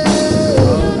your way.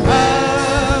 Lord,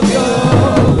 have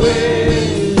your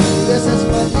way. This is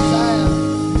my desire.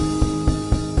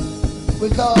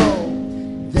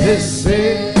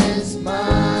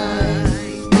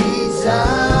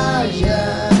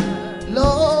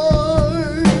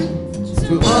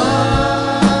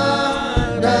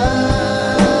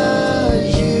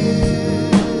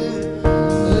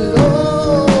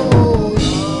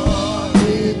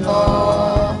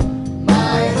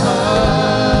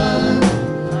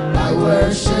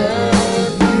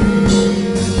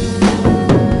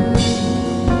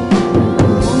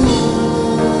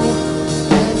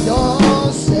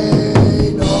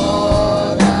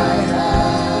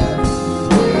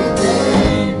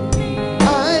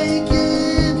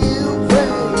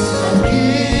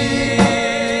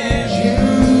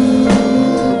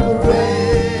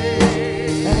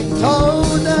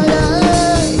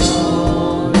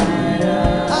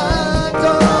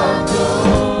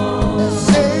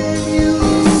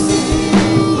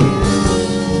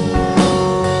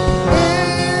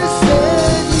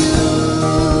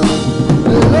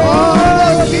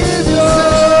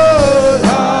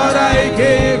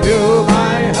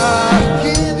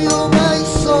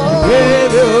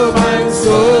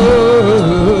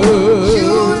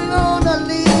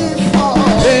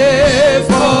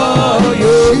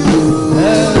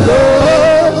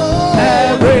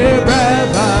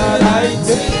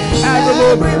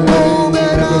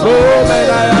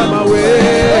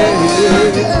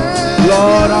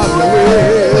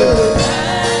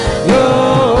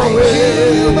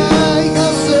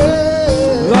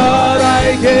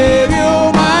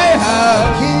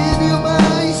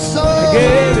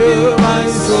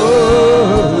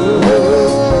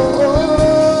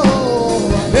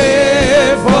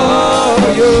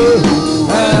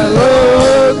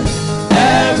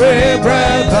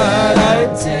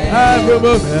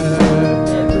 moment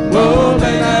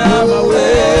I'm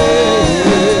away.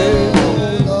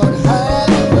 Lord,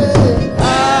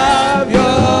 Have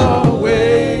your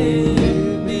way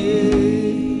in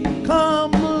me.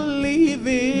 Come live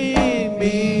in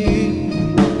me.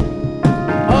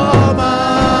 All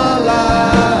my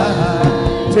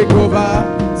life. Take over.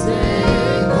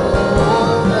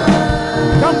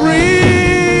 Come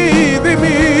breathe in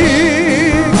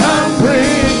me. Come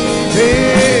breathe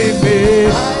in me.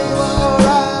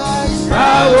 I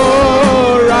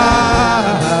will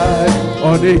ride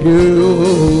on the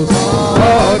hills,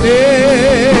 on the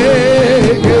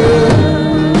hills.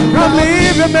 Come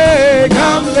live in me,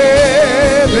 come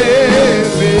live in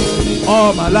me.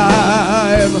 All my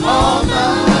life,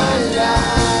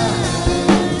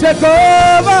 take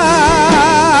over.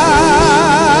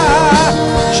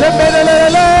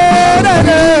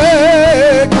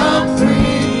 Come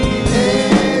breathe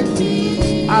in me.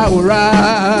 I will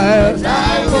ride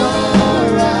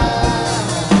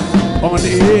on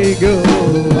the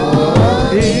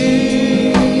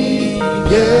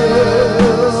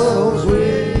eagle's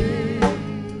wing.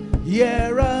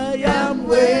 Here I am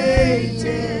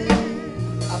waiting.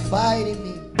 abide in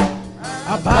me.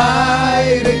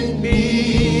 Abide in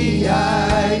me,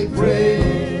 I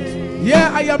pray.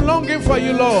 Yeah, I am longing for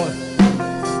you, Lord.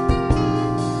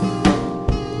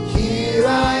 Here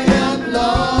I am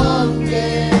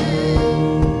longing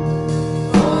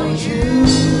for you.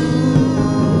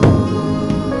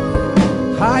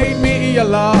 Hide me in your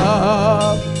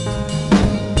love.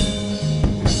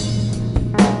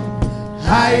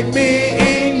 Hide me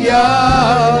in your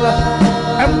love.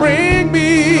 And bring me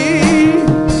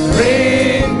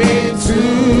to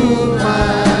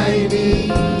my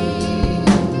knees.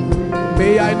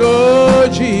 May I know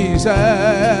Jesus.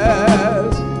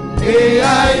 May I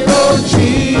know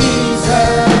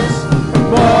Jesus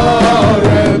more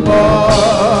and more.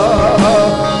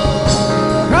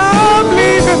 Come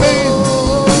live in me.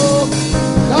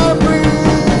 Come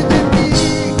breathe in me.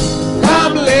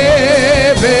 Come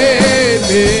live in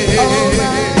me.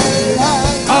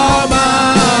 All my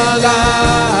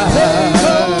life.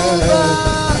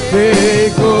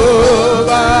 Take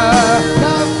over.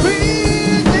 Come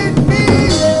breathe in me.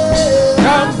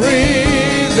 Come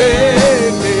breathe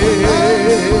in me.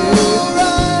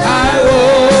 I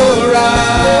will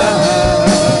ride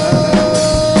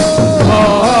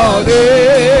all day.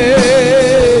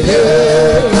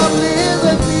 Come live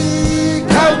in me.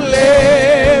 Come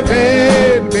live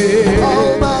in me.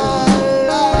 All my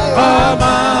life. All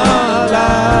my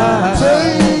life.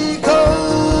 Take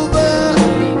over.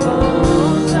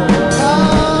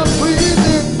 Come breathe in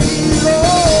me,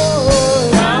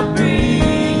 Lord.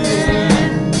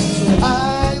 I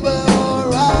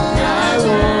will rise.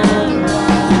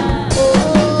 Oh,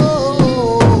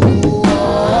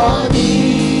 on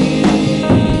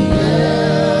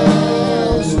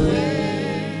eagle's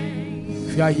wing.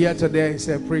 If you are here today and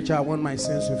say, preacher, I want my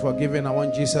sins to be forgiven. I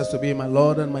want Jesus to be my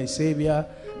Lord and my Savior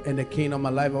and the King of my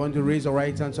life. I want to raise your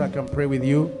right hand so I can pray with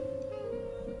you.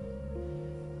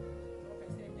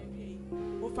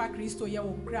 Ofa Kristo ye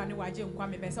wo kra ne waje nkwa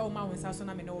me pese wo ma wo nsa so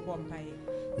na me ne wo bɔ mpae.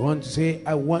 You want to say,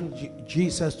 I want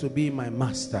Jesus to be my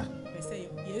master. Pese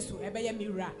Yesu ebeye mi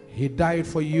wura. He died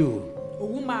for you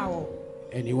Owu ma wo.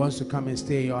 and he wants to come and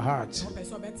stay in your heart.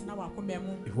 Pese obetena wa akoma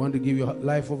mu. If you want to give your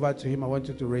life over to him, I want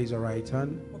you to raise your right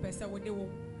hand. Pese wo de wo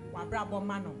wabra bɔ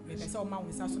ma no. Me pese wo ma wo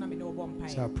nsa so na me ne wo bɔ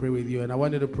mpae. So I'll pray with you. And I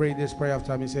want you to pray this prayer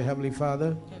after me. Say, Heavenly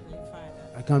Father, Heavenly Father,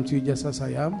 I come to you just as I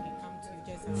am. I come to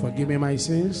you just as Forgive me my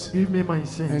sins Give me my and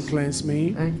sins cleanse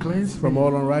me and cleanse from me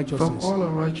all from unrighteousness. all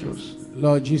unrighteousness.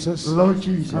 Lord Jesus, Lord come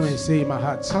and Jesus, stay in my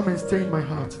heart. come and stay in my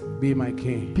heart. Be my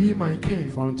King. Be my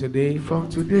King. From today, From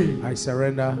today, I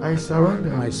surrender I surrender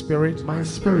my spirit, my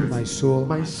spirit, my soul,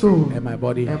 my soul, and my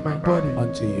body and my body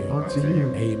unto you. unto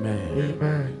you. Amen.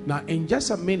 Amen. Now, in just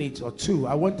a minute or two,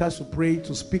 I want us to pray,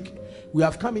 to speak. We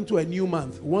have come into a new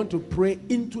month. We want to pray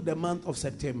into the month of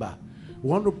September. We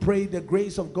want to pray the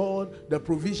grace of God, the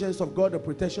provisions of God, the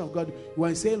protection of God. We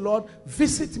want to say, Lord,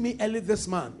 visit me early this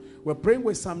month. We're praying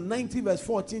with Psalm 90 verse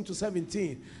 14 to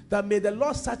 17 that may the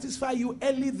Lord satisfy you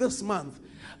early this month,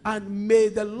 and may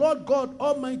the Lord God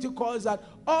Almighty cause that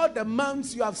all the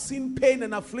months you have seen pain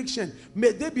and affliction,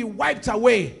 may they be wiped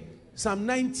away. Psalm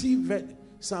 90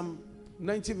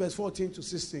 verse 14 to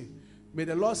 16. May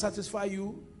the Lord satisfy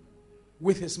you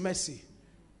with his mercy.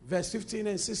 Verse 15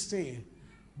 and 16.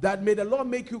 That may the Lord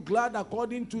make you glad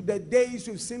according to the days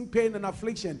you've seen pain and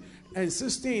affliction. And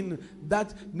 16,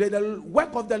 that may the work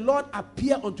of the Lord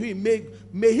appear unto him.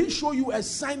 May he show you a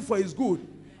sign for his good.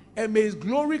 And may his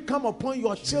glory come upon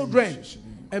your children.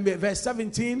 And may, verse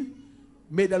 17,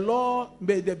 May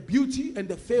the beauty and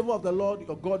the favor of the Lord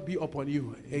your God be upon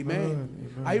you. Amen.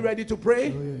 Amen. Are you ready to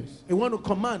pray? Oh, yes. You want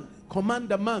to command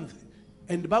the month.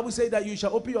 And the Bible says that you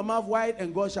shall open your mouth wide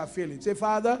and God shall fill it. Say,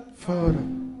 Father, Father,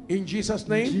 in Jesus' in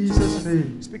name. Jesus'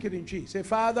 name. Speak it in G. Say,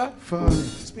 Father. Father,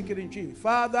 Speak it in G.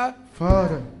 Father,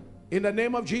 Father, in the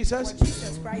name of Jesus,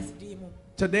 Jesus Christ di mu.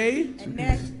 today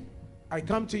Ɛnnɛ, I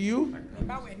come to you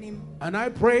meba w'anim, and I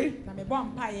pray na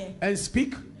mebɔ mpaeɛ, and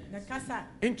speak na kasa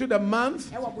into the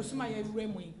month ɛwɔ bosom a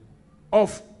yɛwura mu yi,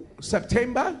 of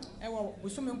September. ɛwɔ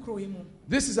bosom nkuro yi mu.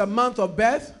 This is a month of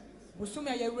birth. Bosom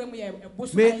a yɛwura mu yɛ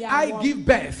bosom a May yɛ I awɔ. give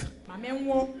birth Ma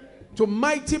menwo to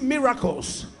mighty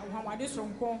miracles. ahwawade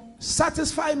sonko,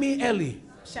 Satisfy me early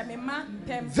hyɛ me ma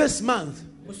ntɛm, this month.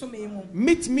 bosom yi mu,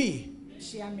 Meet me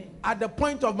hyia me, at the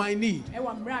point of my need.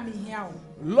 ɛwɔ mmerɛ a mehia wo.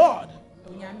 Lord,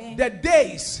 Onyame, the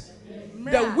days,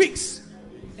 mmerɛ the a weeks,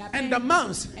 dapɛn and the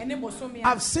months ɛne bosom yi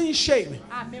I've seen shame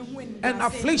a mehu animguase, and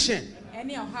affliction.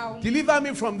 ɛne ɔhaw, Deliver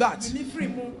me from that. me firi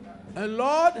mu, And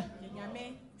Lord,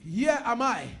 Nyame, here am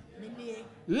I. menie,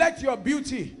 Let your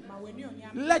beauty, ma w'ani onyam,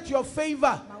 let your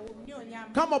favor ma w'ani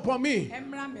onyam, come upon me.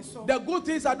 ɛmmra me so. The good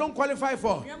things I don't qualify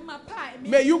for, Nneɛma pa a ɛmi-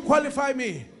 may you qualify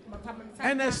me ma pa me nsa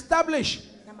and nka, establish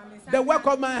na ma me nsa the nka, work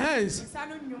of my hands. me nsa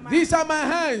no nnwuma, These are my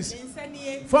hands. me nsa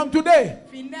nie, From today,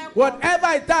 fi nnɛ kɔ, whatever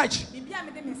I touch, biribi a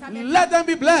mede me nsa bɛka, let them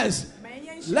be blessed. ma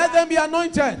ɛnyɛ nhyira, Let them be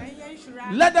anointed. ma ɛnyɛ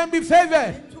nhyira, Let them be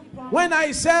favored. ɛnto mpɔn, When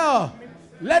I sell,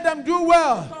 let them do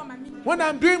well. tɔ ma me nya, When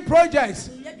I'm doing projects,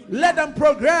 let them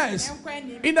progress. ɛnkɔ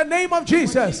anim, In the name of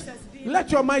Jesus,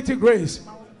 let your mighty grace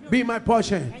be my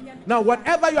portion. Now,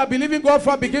 whatever you are believing God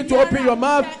for, begin to open your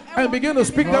mouth and begin to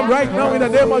speak them right now in the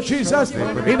name of Jesus.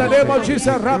 In the name of Jesus,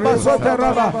 Rabba Sota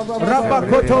Rabba, Rabba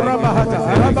Koto Rabba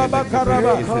Hata, Rabba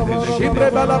Bakaraba,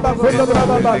 Shibre Balaba Koto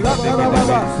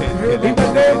Rabba, in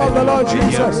the name of the Lord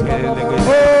Jesus.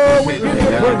 Oh, we give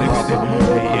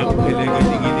you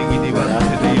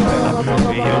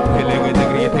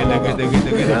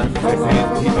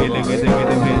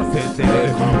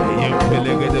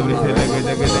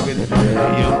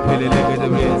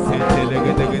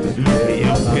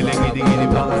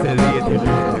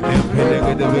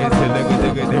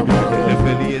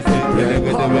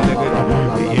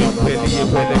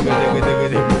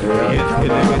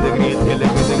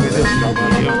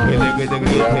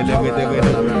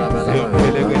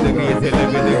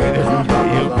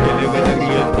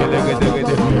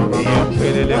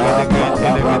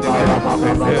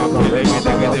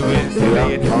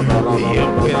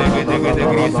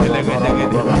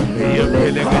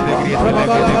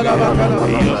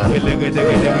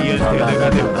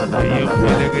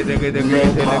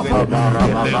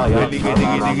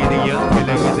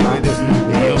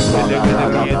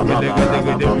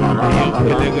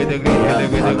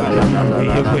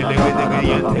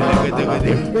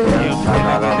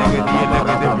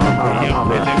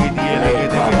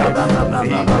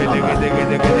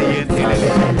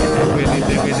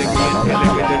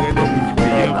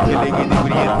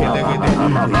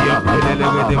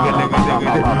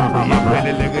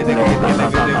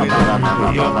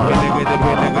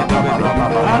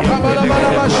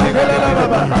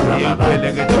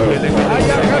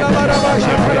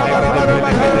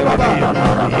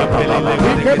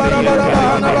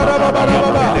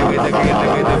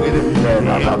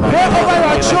Pray over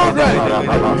your children.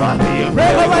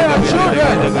 Pray over your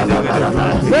children.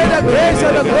 Pray the grace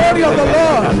and the glory of the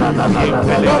Lord.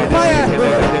 Your fire.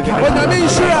 When the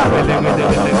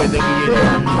ministry.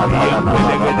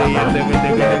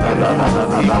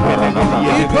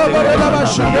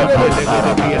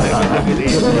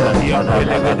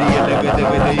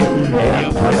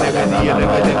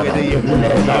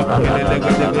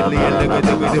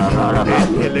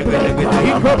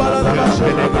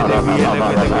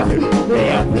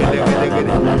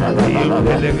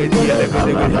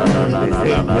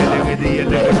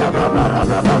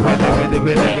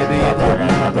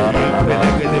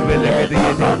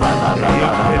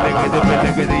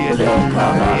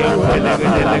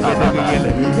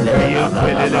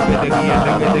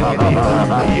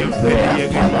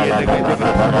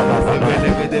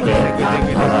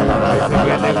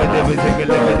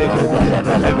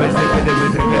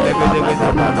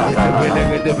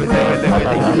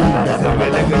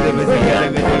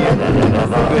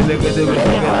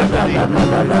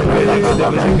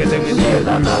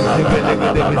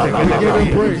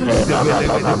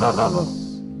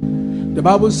 The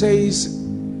Bible says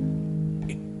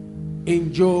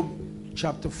in Job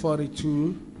chapter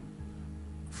 42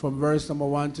 from verse number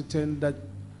 1 to 10 that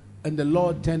and the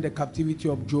Lord turned the captivity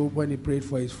of Job when he prayed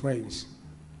for his friends.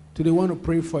 Today, you want to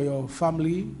pray for your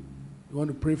family. You want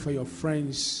to pray for your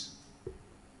friends.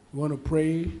 We want to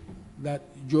pray that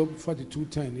Job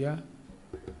 42:10, yeah?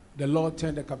 The Lord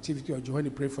turned the captivity of Job when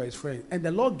he prayed for his friend. And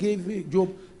the Lord gave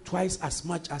Job twice as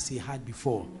much as he had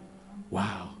before.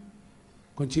 Wow.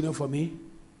 Continue for me.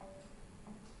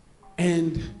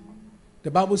 And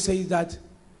the Bible says that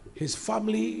his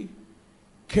family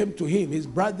came to him, his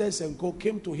brothers and co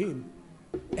came to him,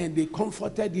 and they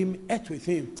comforted him, ate with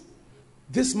him.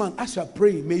 This man, as you are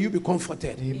praying, may you be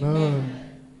comforted. Amen.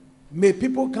 May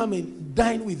people come and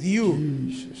dine with you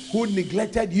Jesus. who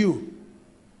neglected you.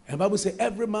 And the Bible says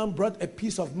every man brought a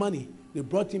piece of money. They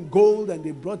brought him gold and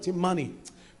they brought him money.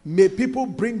 May people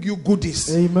bring you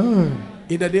goodies. Amen.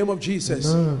 In the name of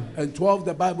Jesus. Amen. And 12,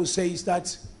 the Bible says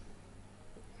that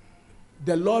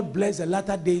the Lord bless the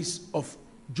latter days of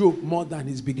Job more than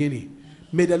his beginning.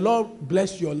 May the Lord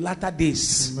bless your latter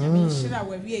days. Amen.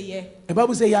 The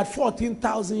Bible says he had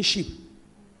 14,000 sheep.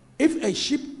 If a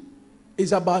sheep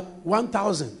is about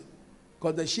 1,000,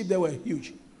 because the sheep, they were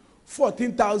huge.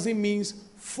 14,000 means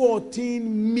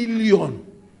 14 million.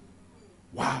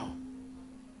 Wow.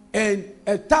 And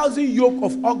 1,000 yoke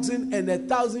of oxen and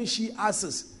 1,000 she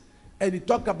asses. And he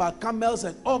talked about camels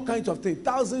and all kinds of things.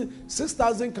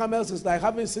 6,000 camels is like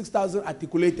having 6,000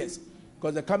 articulators.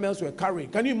 Because the camels were carrying.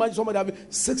 Can you imagine somebody having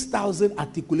 6,000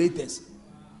 articulators?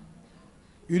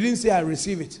 You didn't say I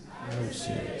receive it. I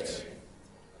receive it.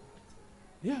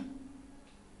 Yeah.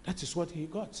 That is what he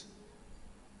got.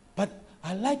 But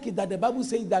I like it that the Bible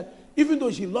says that even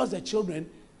though she lost the children,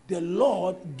 the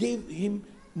Lord gave him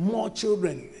more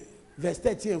children. Verse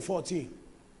 13 and 14.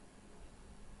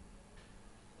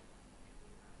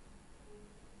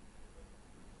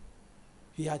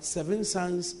 He had 7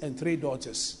 sons and 3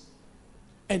 daughters.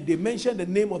 And they mentioned the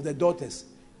name of the daughters,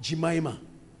 Jemima,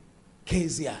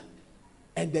 Kezia.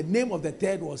 And the name of the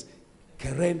third was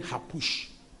Keren Hapush.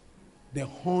 The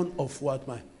horn of what,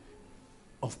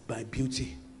 of my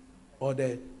beauty, or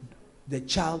the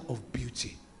child of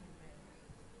beauty.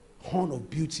 Horn of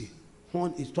beauty.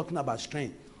 Horn is talking about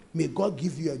strength. May God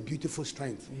give you a beautiful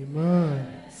strength. Amen.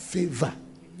 Favor.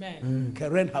 Amen.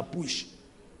 Keren Hapush.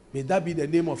 May that be the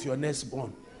name of your next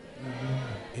born.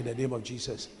 In the name of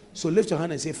Jesus. So lift your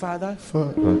hand and say, Father,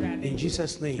 in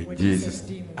Jesus' name, Jesus.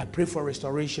 I pray for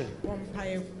restoration.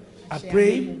 I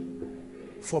pray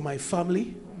for my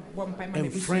family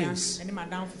and friends.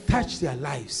 Touch their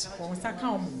lives.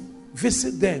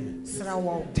 Visit them.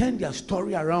 Turn their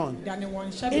story around.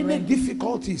 Any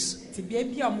difficulties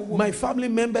my family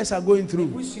members are going through,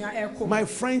 my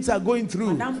friends are going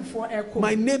through,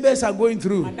 my neighbors are going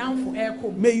through,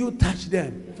 may you touch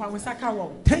them.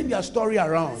 Turn their story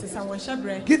around.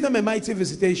 Give them a mighty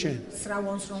visitation.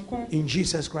 In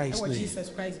Jesus Christ's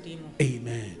name.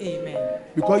 Amen. Amen.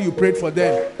 Because you prayed for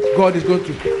them, God is going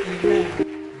to.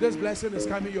 Amen. This blessing is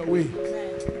coming your way.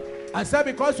 I said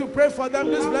because you prayed for them,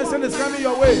 this blessing is coming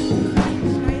your way.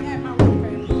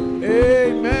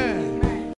 Amen.